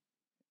eat.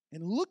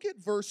 And look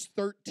at verse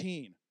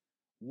 13.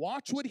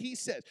 Watch what he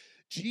says.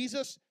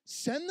 Jesus,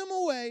 send them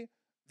away.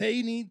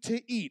 They need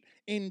to eat.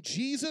 And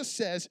Jesus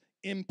says,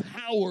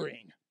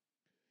 empowering.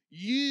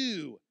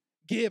 You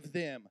give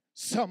them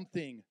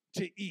something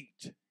to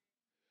eat.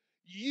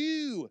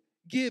 You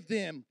give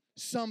them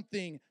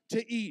something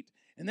to eat.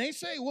 And they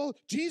say, well,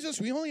 Jesus,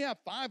 we only have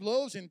 5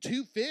 loaves and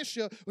 2 fish.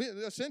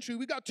 Essentially,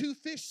 we got 2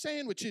 fish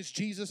sandwiches,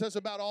 Jesus. That's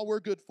about all we're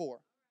good for.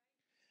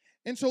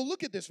 And so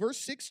look at this, verse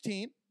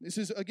 16. This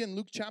is, again,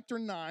 Luke chapter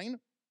 9.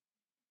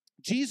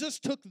 Jesus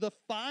took the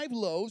 5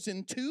 loaves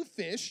and 2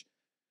 fish.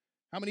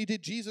 How many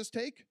did Jesus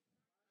take?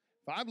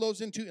 5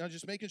 loaves and 2. I'm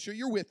just making sure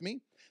you're with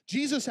me.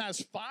 Jesus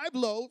has 5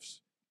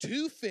 loaves,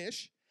 2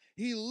 fish.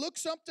 He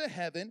looks up to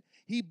heaven.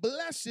 He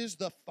blesses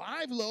the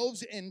 5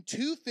 loaves and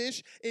 2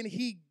 fish, and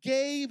he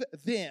gave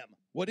them.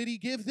 What did he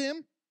give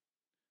them?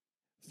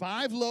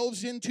 5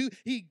 loaves and 2.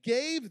 He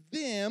gave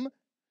them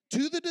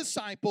to the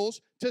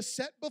disciples to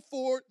set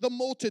before the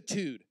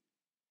multitude.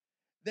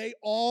 They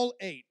all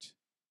ate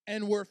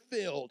and were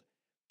filled.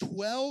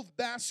 12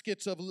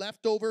 baskets of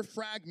leftover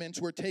fragments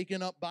were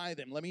taken up by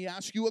them. Let me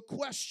ask you a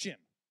question.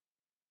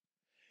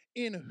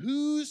 In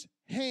whose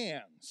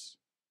hands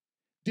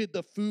did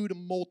the food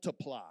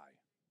multiply?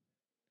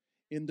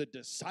 In the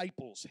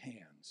disciples'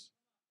 hands.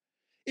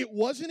 It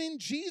wasn't in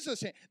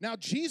Jesus' hand. Now,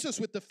 Jesus,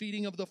 with the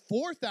feeding of the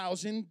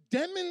 4,000,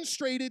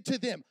 demonstrated to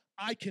them,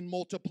 I can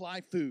multiply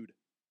food.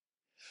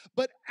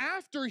 But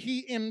after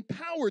he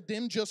empowered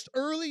them just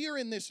earlier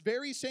in this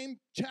very same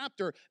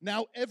chapter,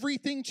 now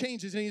everything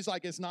changes. And he's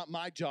like, it's not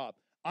my job.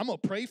 I'm going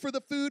to pray for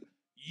the food.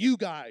 You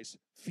guys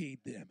feed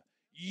them.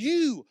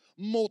 You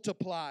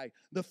multiply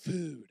the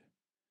food.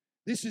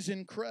 This is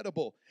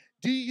incredible.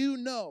 Do you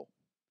know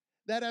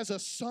that as a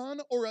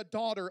son or a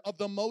daughter of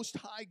the Most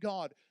High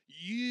God,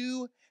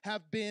 you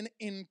have been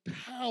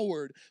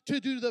empowered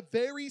to do the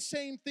very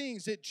same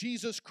things that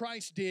Jesus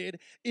Christ did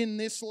in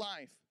this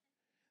life?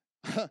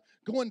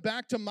 Going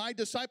back to my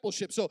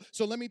discipleship. So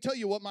let me tell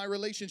you what my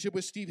relationship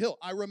with Steve Hill.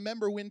 I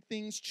remember when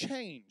things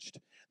changed.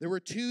 There were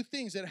 2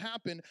 things that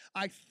happened,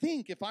 I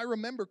think, if I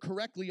remember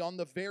correctly, on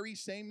the very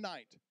same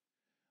night.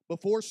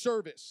 Before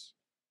service,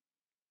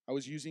 I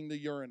was using the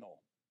urinal.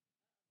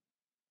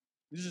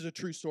 This is a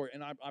true story,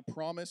 and I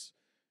promise,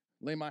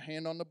 lay my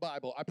hand on the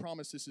Bible, I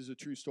promise this is a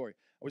true story.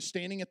 I was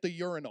standing at the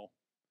urinal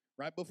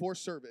right before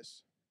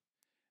service.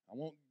 I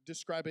won't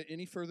describe it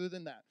any further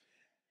than that.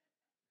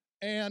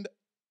 And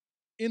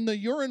in the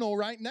urinal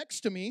right next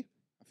to me,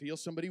 I feel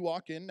somebody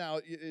walk in. Now,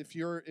 if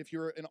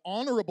you're an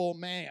honorable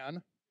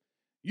man,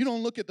 you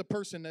don't look at the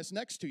person that's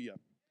next to you.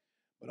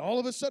 But all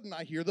of a sudden,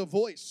 I hear the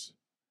voice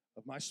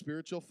of my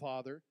spiritual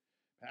father,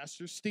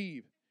 Pastor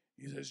Steve.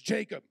 He says,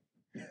 Jacob.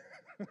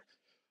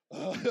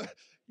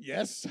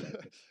 Yes.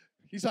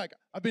 He's like,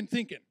 I've been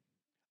thinking,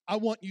 I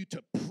want you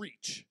to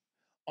preach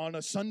on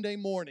a Sunday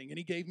morning. And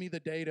he gave me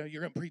the data.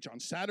 You're going to preach on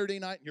Saturday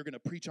night, and you're going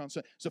to preach on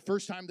Sunday. It's the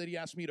first time that he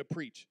asked me to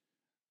preach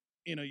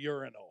in a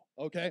urinal,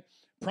 okay?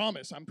 I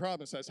promise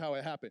that's how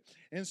it happened.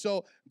 And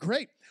so,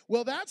 great.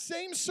 Well, that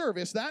same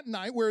service, that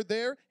night, we're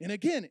there, and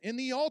again, in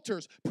the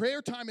altars,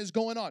 prayer time is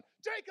going on.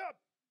 Jacob!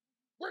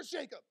 Where's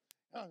Jacob?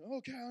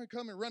 Okay, I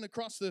come and run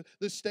across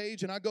the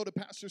stage, and I go to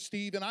Pastor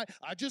Steve, and I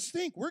just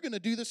think we're going to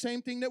do the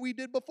same thing that we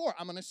did before.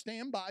 I'm going to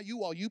stand by you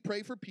while you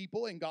pray for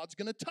people, and God's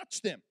going to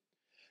touch them.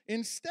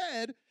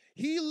 Instead,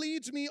 he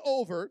leads me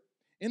over,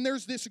 and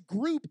there's this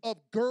group of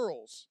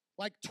girls,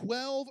 like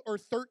 12 or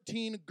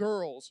 13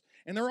 girls,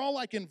 and they're all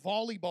like in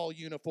volleyball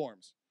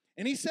uniforms.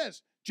 And he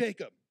says,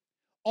 Jacob,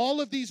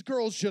 all of these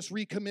girls just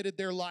recommitted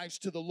their lives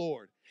to the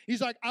Lord.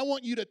 He's like, I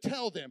want you to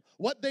tell them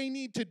what they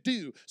need to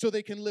do so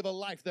they can live a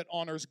life that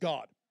honors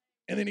God.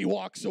 And then he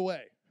walks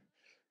away.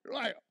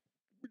 Like,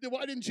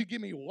 why didn't you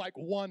give me like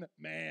one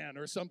man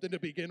or something to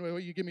begin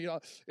with? You give me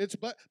all.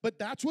 But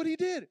that's what he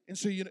did. And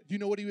so do you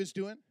know what he was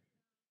doing?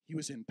 He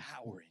was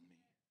empowering me.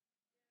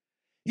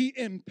 He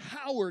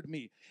empowered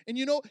me. And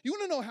you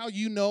want to know how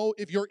you know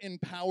if you're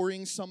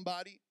empowering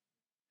somebody?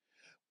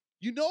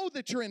 You know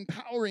that you're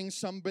empowering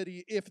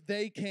somebody if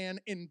they can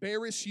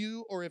embarrass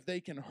you or if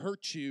they can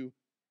hurt you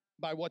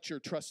by what you're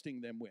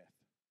trusting them with.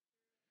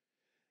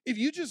 If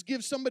you just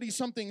give somebody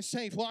something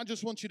safe, well, I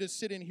just want you to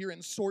sit in here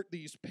and sort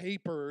these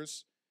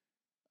papers,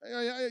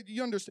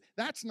 you understand,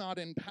 that's not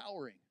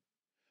empowering.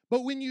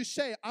 But when you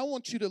say, I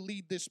want you to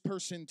lead this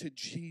person to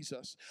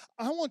Jesus,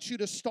 I want you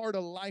to start a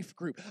life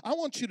group, I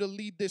want you to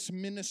lead this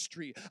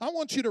ministry, I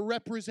want you to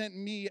represent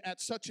me at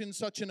such and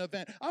such an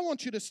event, I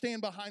want you to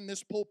stand behind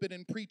this pulpit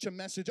and preach a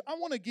message, I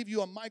want to give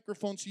you a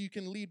microphone so you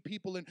can lead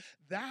people, and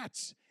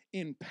that's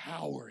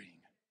empowering.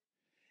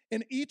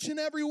 And each and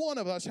every one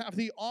of us have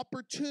the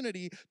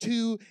opportunity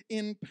to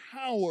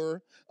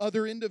empower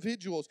other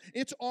individuals.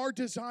 It's our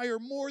desire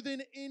more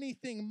than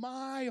anything.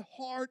 My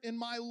heart and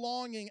my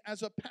longing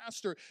as a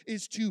pastor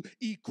is to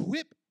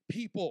equip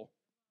people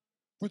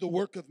for the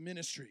work of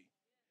ministry.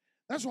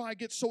 That's why I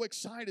get so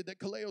excited that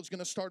Kaleo's going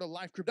to start a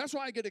life group. That's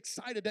why I get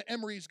excited that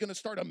Emery's going to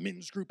start a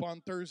men's group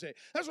on Thursday.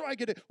 That's why I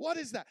get it. What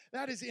is that?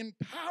 That is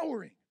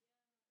empowering.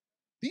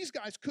 These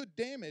guys could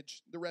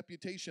damage the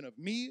reputation of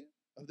me,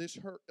 of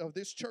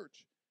this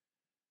church.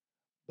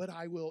 But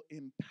I will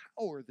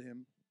empower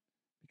them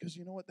because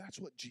you know what? That's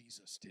what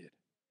Jesus did.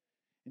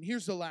 And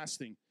here's the last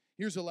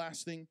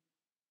thing.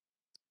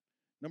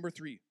 Number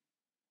 3,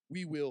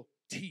 we will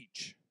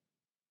teach.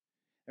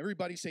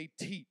 Everybody say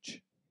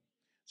teach.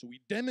 So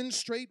we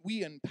demonstrate,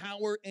 we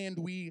empower, and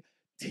we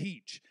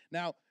teach.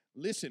 Now,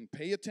 listen,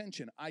 pay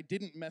attention. I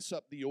didn't mess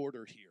up the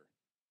order here.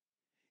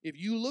 If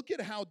you look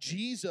at how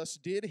Jesus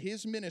did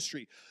his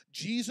ministry,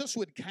 Jesus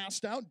would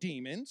cast out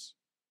demons.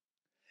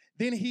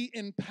 Then he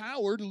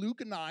empowered,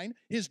 Luke 9,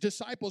 his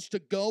disciples to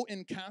go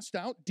and cast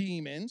out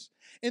demons.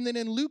 And then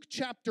in Luke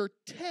chapter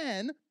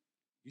 10,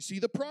 you see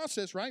the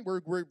process, right?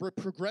 We're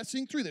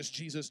progressing through this.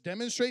 Jesus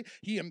demonstrates,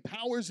 he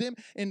empowers them.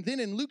 And then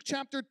in Luke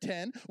chapter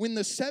 10, when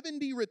the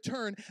 70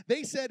 returned,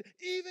 they said,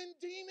 even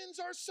demons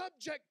are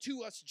subject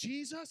to us,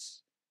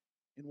 Jesus.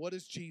 And what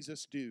does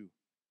Jesus do?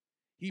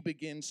 He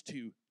begins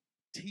to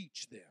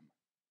teach them.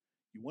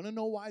 You want to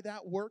know why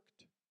that worked?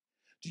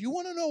 Do you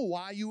want to know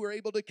why you were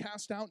able to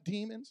cast out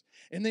demons?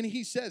 And then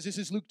he says, this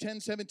is Luke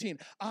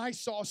 10:17, I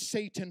saw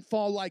Satan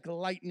fall like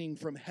lightning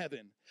from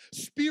heaven.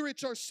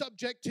 Spirits are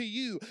subject to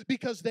you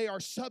because they are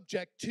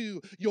subject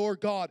to your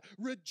God.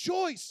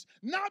 Rejoice,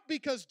 not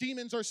because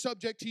demons are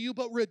subject to you,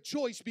 but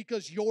rejoice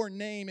because your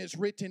name is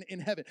written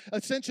in heaven.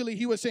 Essentially,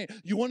 he was saying,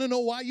 you want to know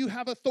why you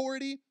have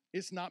authority?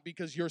 It's not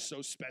because you're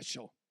so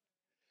special.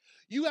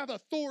 You have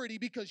authority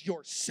because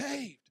you're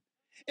saved.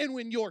 And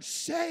when you're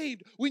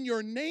saved, when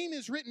your name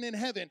is written in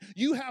heaven,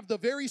 you have the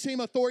very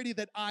same authority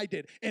that I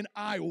did. And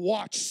I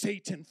watched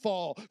Satan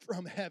fall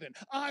from heaven.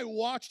 I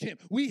watched him.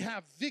 We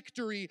have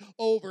victory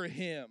over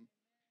him.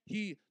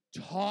 He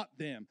taught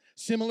them.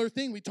 Similar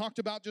thing we talked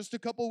about just a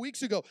couple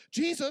weeks ago.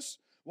 Jesus,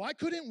 why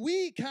couldn't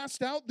we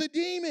cast out the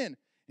demon?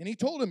 And he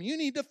told them, you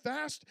need to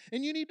fast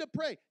and you need to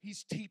pray.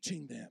 He's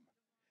teaching them.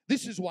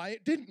 This is why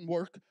it didn't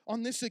work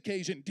on this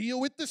occasion.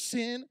 Deal with the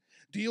sin.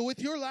 Deal with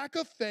your lack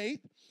of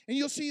faith. And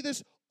you'll see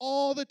this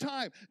all the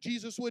time.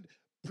 Jesus would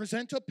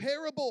present a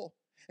parable,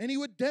 and he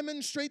would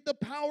demonstrate the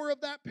power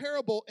of that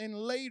parable. And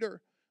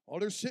later, while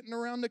they're sitting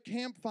around the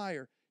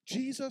campfire,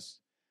 Jesus,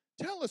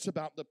 tell us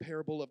about the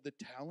parable of the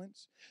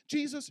talents.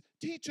 Jesus,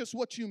 teach us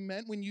what you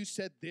meant when you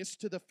said this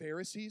to the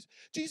Pharisees.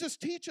 Jesus,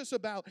 teach us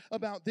about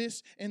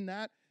this and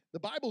that. The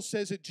Bible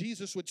says that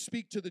Jesus would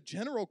speak to the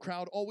general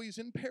crowd always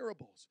in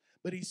parables.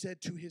 But he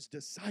said to his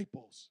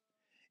disciples,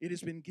 it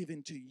has been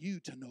given to you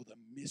to know the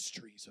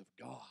mysteries of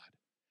God.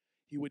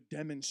 He would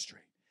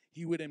demonstrate.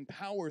 He would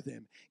empower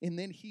them. And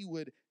then he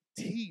would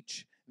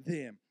teach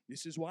them.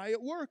 This is why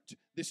it worked.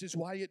 This is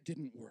why it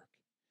didn't work.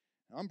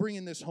 Now, I'm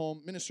bringing this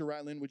home. Minister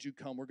Ryland, would you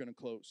come? We're going to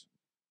close.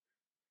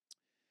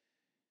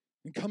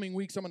 In coming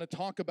weeks, I'm going to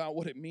talk about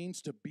what it means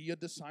to be a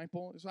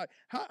disciple. It's like,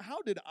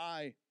 how did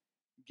I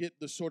get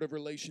the sort of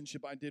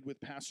relationship I did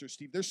with Pastor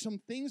Steve? There's some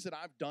things that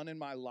I've done in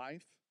my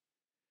life.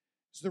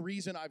 It's the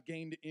reason I've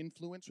gained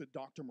influence with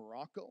Dr.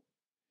 Morocco.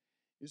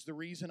 Is the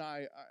reason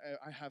I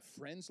have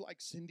friends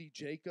like Cindy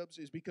Jacobs,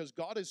 is because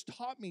God has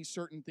taught me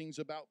certain things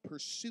about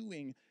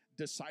pursuing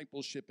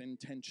discipleship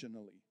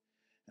intentionally.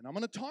 And I'm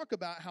going to talk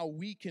about how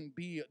we can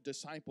be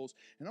disciples.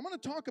 And I'm going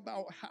to talk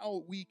about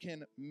how we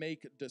can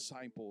make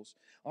disciples.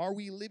 Are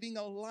we living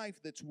a life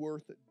that's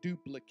worth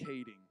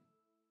duplicating?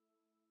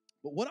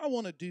 But what I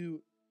want to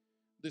do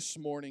this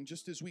morning,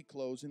 just as we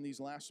close in these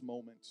last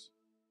moments,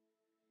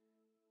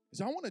 is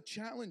I want to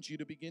challenge you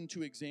to begin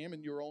to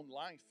examine your own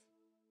life.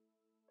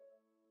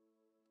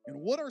 And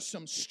what are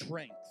some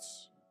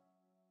strengths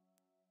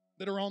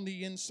that are on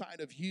the inside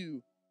of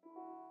you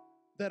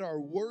that are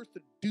worth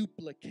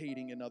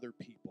duplicating in other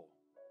people?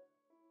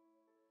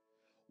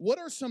 What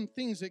are some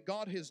things that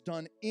God has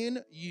done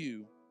in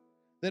you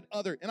that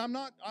and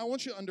I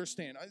want you to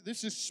understand,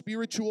 this is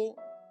spiritual,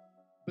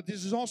 but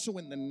this is also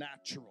in the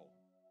natural,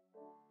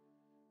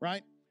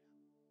 right?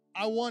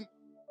 I want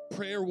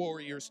prayer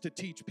warriors to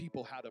teach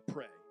people how to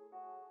pray.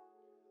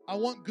 I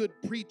want good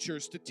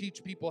preachers to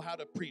teach people how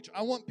to preach.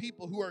 I want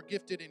people who are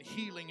gifted in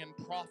healing and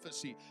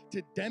prophecy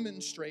to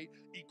demonstrate,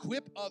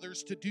 equip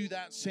others to do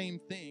that same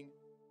thing,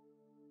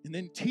 and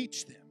then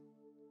teach them.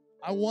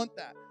 I want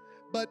that.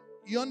 But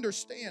you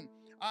understand,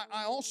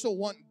 I also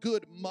want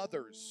good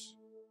mothers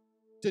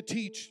to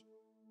teach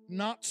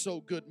not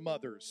so good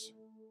mothers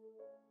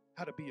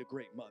how to be a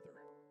great mother.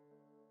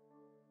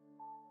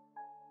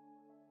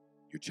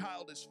 Your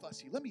child is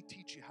fussy. Let me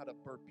teach you how to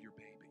burp your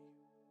baby.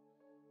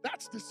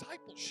 That's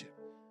discipleship.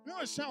 I know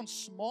it sounds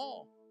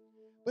small,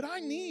 but I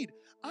need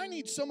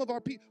some of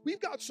our people. We've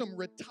got some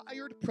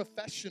retired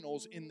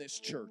professionals in this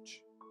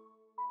church.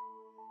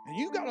 And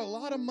you've got a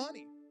lot of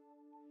money.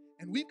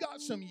 And we've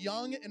got some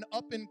young and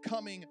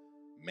up-and-coming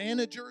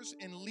managers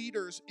and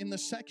leaders in the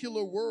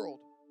secular world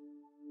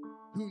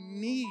who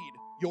need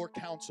your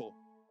counsel.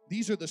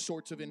 These are the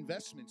sorts of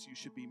investments you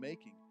should be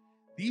making.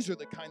 These are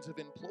the kinds of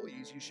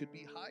employees you should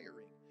be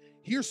hiring.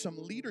 Here's some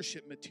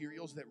leadership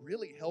materials that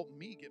really help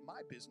me get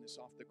my business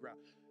off the ground.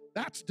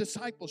 That's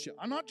discipleship.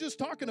 I'm not just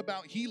talking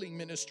about healing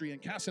ministry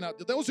and casting out.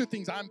 Those are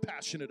things I'm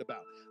passionate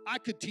about. I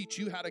could teach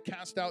you how to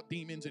cast out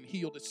demons and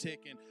heal the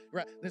sick. And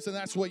right, so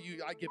that's what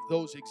I give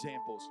those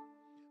examples.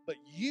 But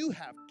you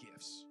have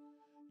gifts.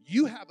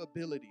 You have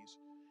abilities.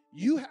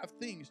 You have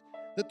things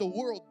that the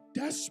world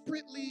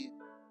desperately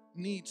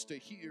needs to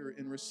hear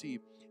and receive.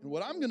 And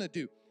what I'm going to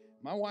do,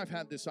 my wife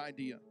had this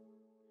idea.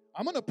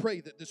 I'm going to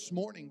pray that this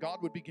morning God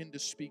would begin to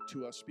speak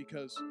to us,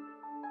 because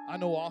I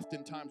know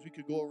oftentimes we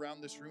could go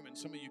around this room and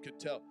some of you could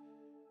tell,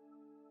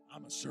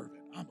 I'm a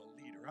servant, I'm a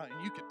leader.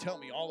 And you could tell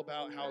me all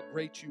about how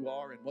great you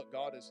are and what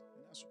God is.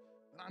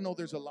 But I know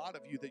there's a lot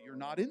of you that you're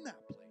not in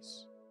that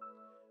place.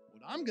 Well,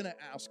 What I'm going to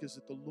ask is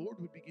that the Lord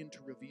would begin to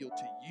reveal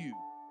to you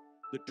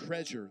the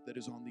treasure that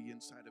is on the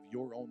inside of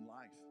your own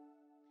life.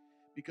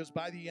 Because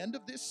by the end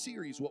of this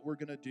series, what we're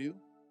going to do is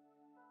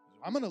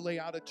I'm going to lay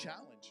out a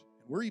challenge.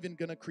 And we're even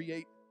going to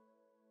create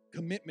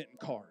commitment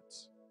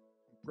cards.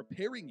 I'm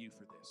preparing you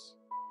for this.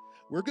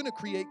 We're going to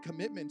create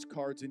commitment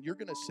cards, and you're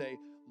going to say,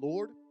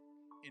 Lord,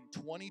 in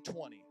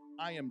 2020,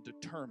 I am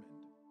determined.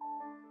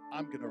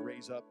 I'm going to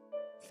raise up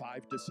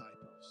 5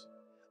 disciples.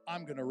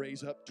 I'm going to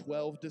raise up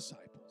 12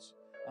 disciples.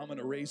 I'm going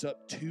to raise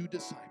up 2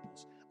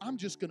 disciples. I'm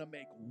just going to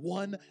make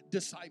 1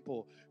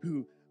 disciple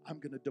who I'm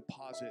going to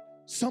deposit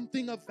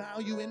something of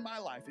value in my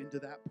life into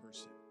that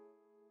person.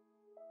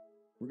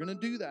 We're going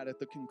to do that at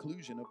the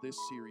conclusion of this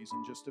series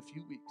in just a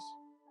few weeks.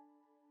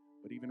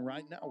 But even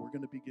right now, we're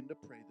going to begin to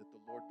pray that the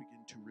Lord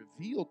begin to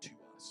reveal to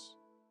us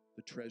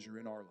the treasure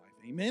in our life.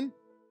 Amen?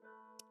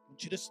 I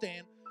want you to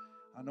stand.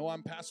 I know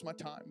I'm past my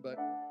time, but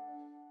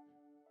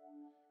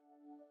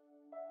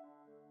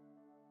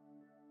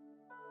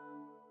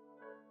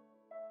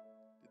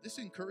did this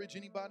encourage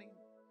anybody?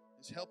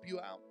 Does this help you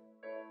out?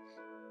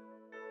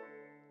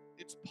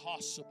 It's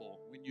possible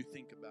when you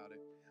think about it.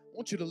 I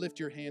want you to lift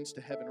your hands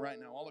to heaven right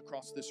now, all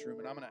across this room,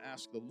 and I'm going to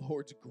ask the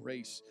Lord's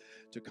grace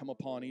to come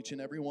upon each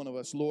and every one of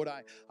us. Lord,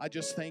 I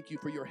just thank you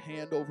for your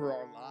hand over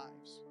our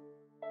lives.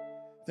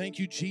 Thank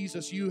you,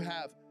 Jesus.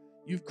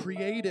 You've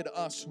created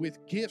us with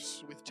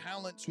gifts, with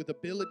talents, with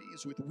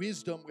abilities, with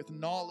wisdom, with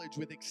knowledge,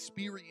 with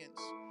experience.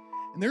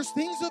 And there's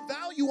things of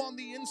value on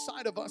the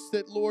inside of us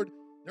that, Lord,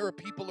 there are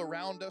people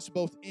around us,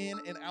 both in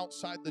and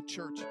outside the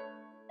church,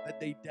 that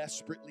they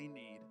desperately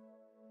need.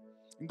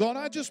 And God,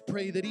 I just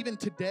pray that even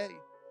today,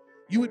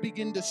 you would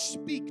begin to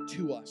speak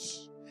to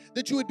us,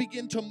 that you would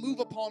begin to move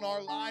upon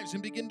our lives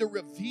and begin to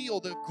reveal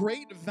the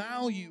great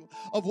value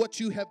of what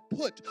you have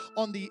put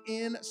on the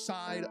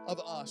inside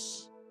of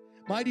us.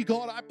 Mighty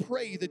God, I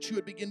pray that you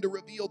would begin to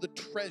reveal the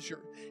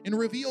treasure and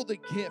reveal the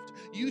gift.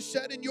 You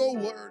said in your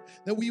word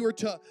that we were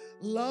to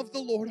love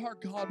the Lord our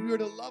God. We were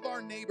to love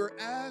our neighbor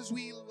as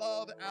we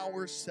love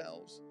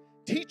ourselves.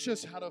 Teach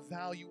us how to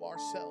value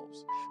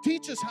ourselves.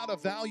 Teach us how to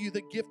value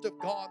the gift of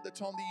God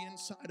that's on the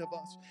inside of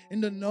us,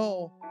 and to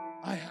know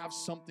I have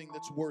something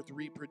that's worth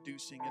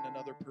reproducing in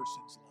another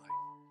person's life.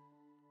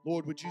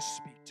 Lord, would you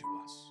speak to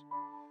us?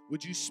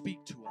 Would you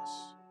speak to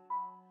us?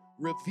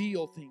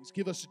 Reveal things.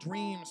 Give us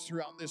dreams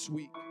throughout this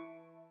week.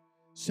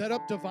 Set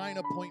up divine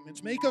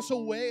appointments. Make us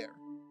aware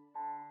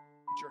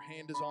that your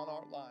hand is on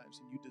our lives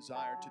and you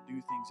desire to do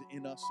things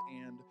in us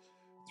and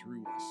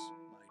through us,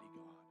 mighty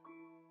God.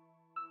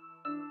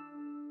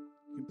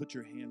 You can put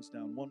your hands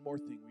down. One more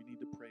thing we need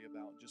to pray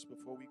about just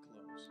before we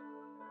close.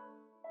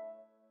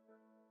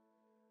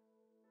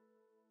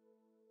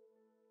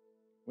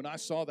 When I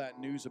saw that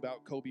news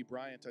about Kobe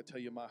Bryant, I tell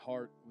you, my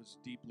heart was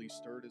deeply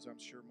stirred, as I'm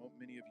sure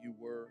many of you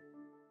were.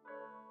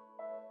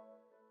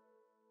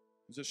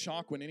 It's a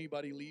shock when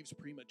anybody leaves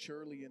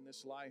prematurely in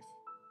this life.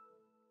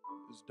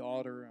 His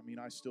daughter,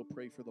 I still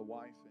pray for the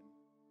wife, and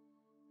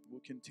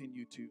we'll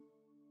continue to,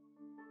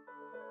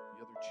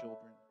 the other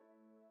children.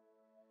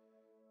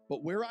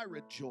 But where I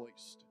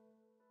rejoiced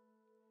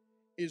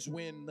is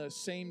when the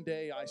same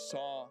day I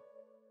saw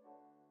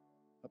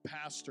a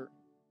pastor,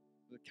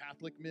 the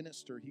Catholic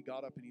minister, he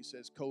got up and he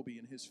says, Kobe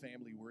and his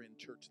family were in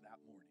church that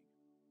morning.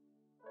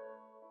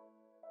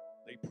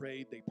 They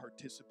prayed, they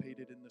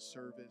participated in the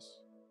service.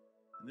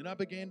 And then I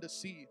began to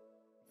see,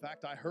 in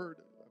fact, I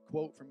heard a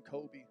quote from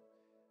Kobe,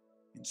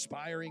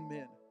 inspiring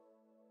men,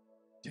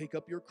 take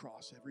up your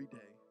cross every day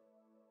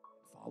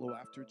and follow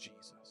after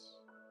Jesus.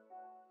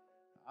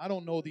 I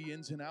don't know the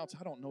ins and outs.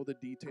 I don't know the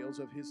details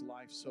of his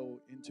life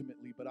so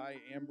intimately, but I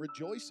am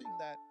rejoicing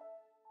that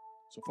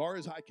so far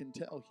as I can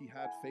tell, he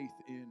had faith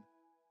in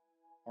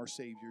our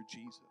Savior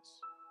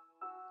Jesus.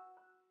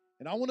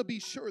 And I want to be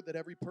sure that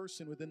every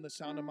person within the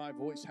sound of my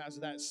voice has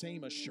that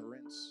same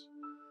assurance.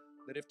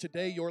 That if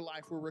today your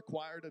life were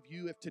required of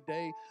you, if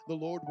today the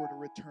Lord were to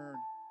return,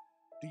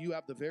 do you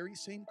have the very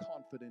same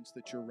confidence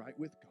that you're right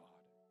with God?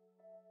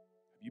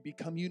 Have you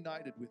become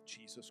united with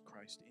Jesus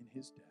Christ in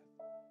his death?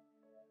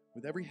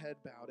 With every head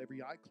bowed,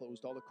 every eye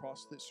closed all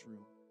across this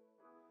room.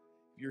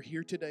 If you're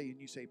here today and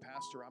you say,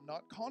 Pastor, I'm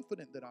not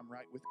confident that I'm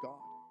right with God.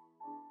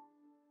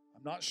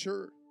 I'm not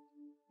sure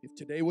if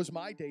today was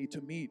my day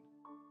to meet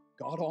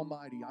God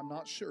Almighty. I'm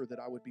not sure that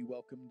I would be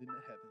welcomed into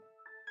heaven.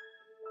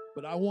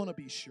 But I want to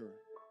be sure.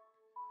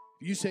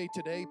 If you say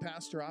today,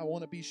 Pastor, I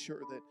want to be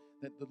sure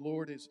that the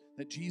Lord is,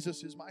 that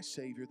Jesus is my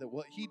Savior, that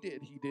what he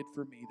did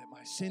for me, that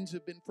my sins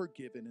have been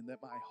forgiven, and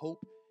that my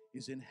hope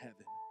is in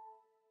heaven.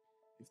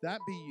 If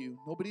that be you,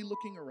 nobody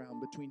looking around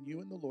between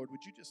you and the Lord,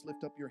 would you just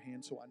lift up your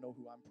hand so I know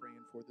who I'm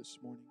praying for this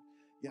morning?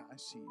 Yeah, I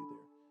see you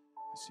there.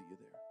 I see you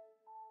there.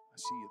 I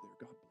see you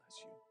there. God bless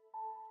you.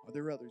 Are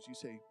there others? You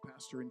say,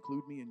 Pastor,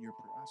 include me in your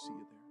prayer. I see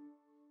you there.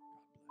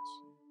 God bless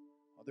you.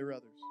 Are there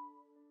others?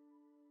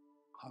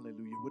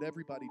 Hallelujah. Would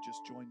everybody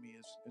just join me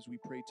as we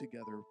pray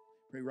together?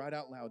 Pray right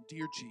out loud.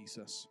 Dear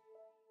Jesus,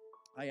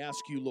 I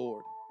ask you,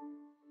 Lord,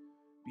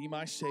 be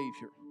my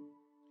Savior.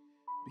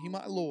 Be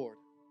my Lord.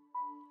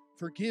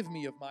 Forgive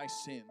me of my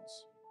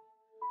sins.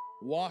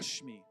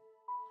 Wash me,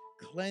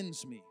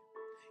 cleanse me,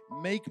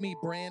 make me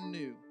brand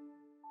new.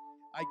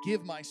 I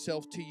give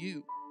myself to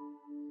you.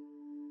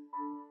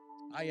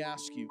 I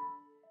ask you,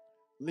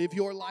 live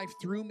your life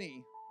through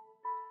me.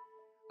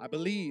 I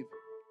believe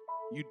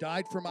you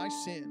died for my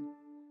sin.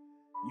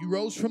 You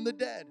rose from the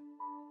dead.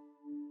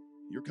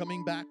 You're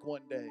coming back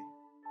one day.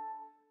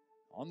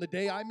 On the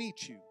day I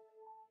meet you,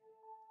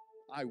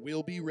 I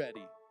will be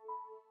ready.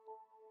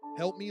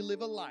 Help me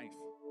live a life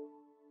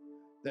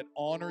that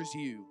honors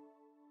you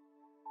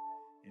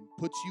and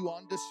puts you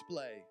on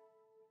display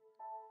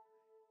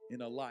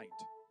in a light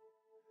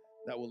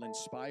that will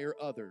inspire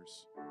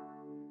others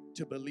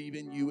to believe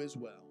in you as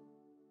well.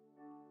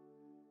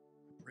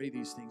 I pray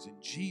these things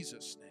in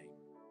Jesus' name.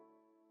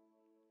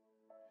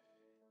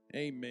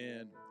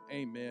 Amen.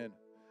 Amen.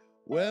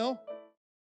 Well,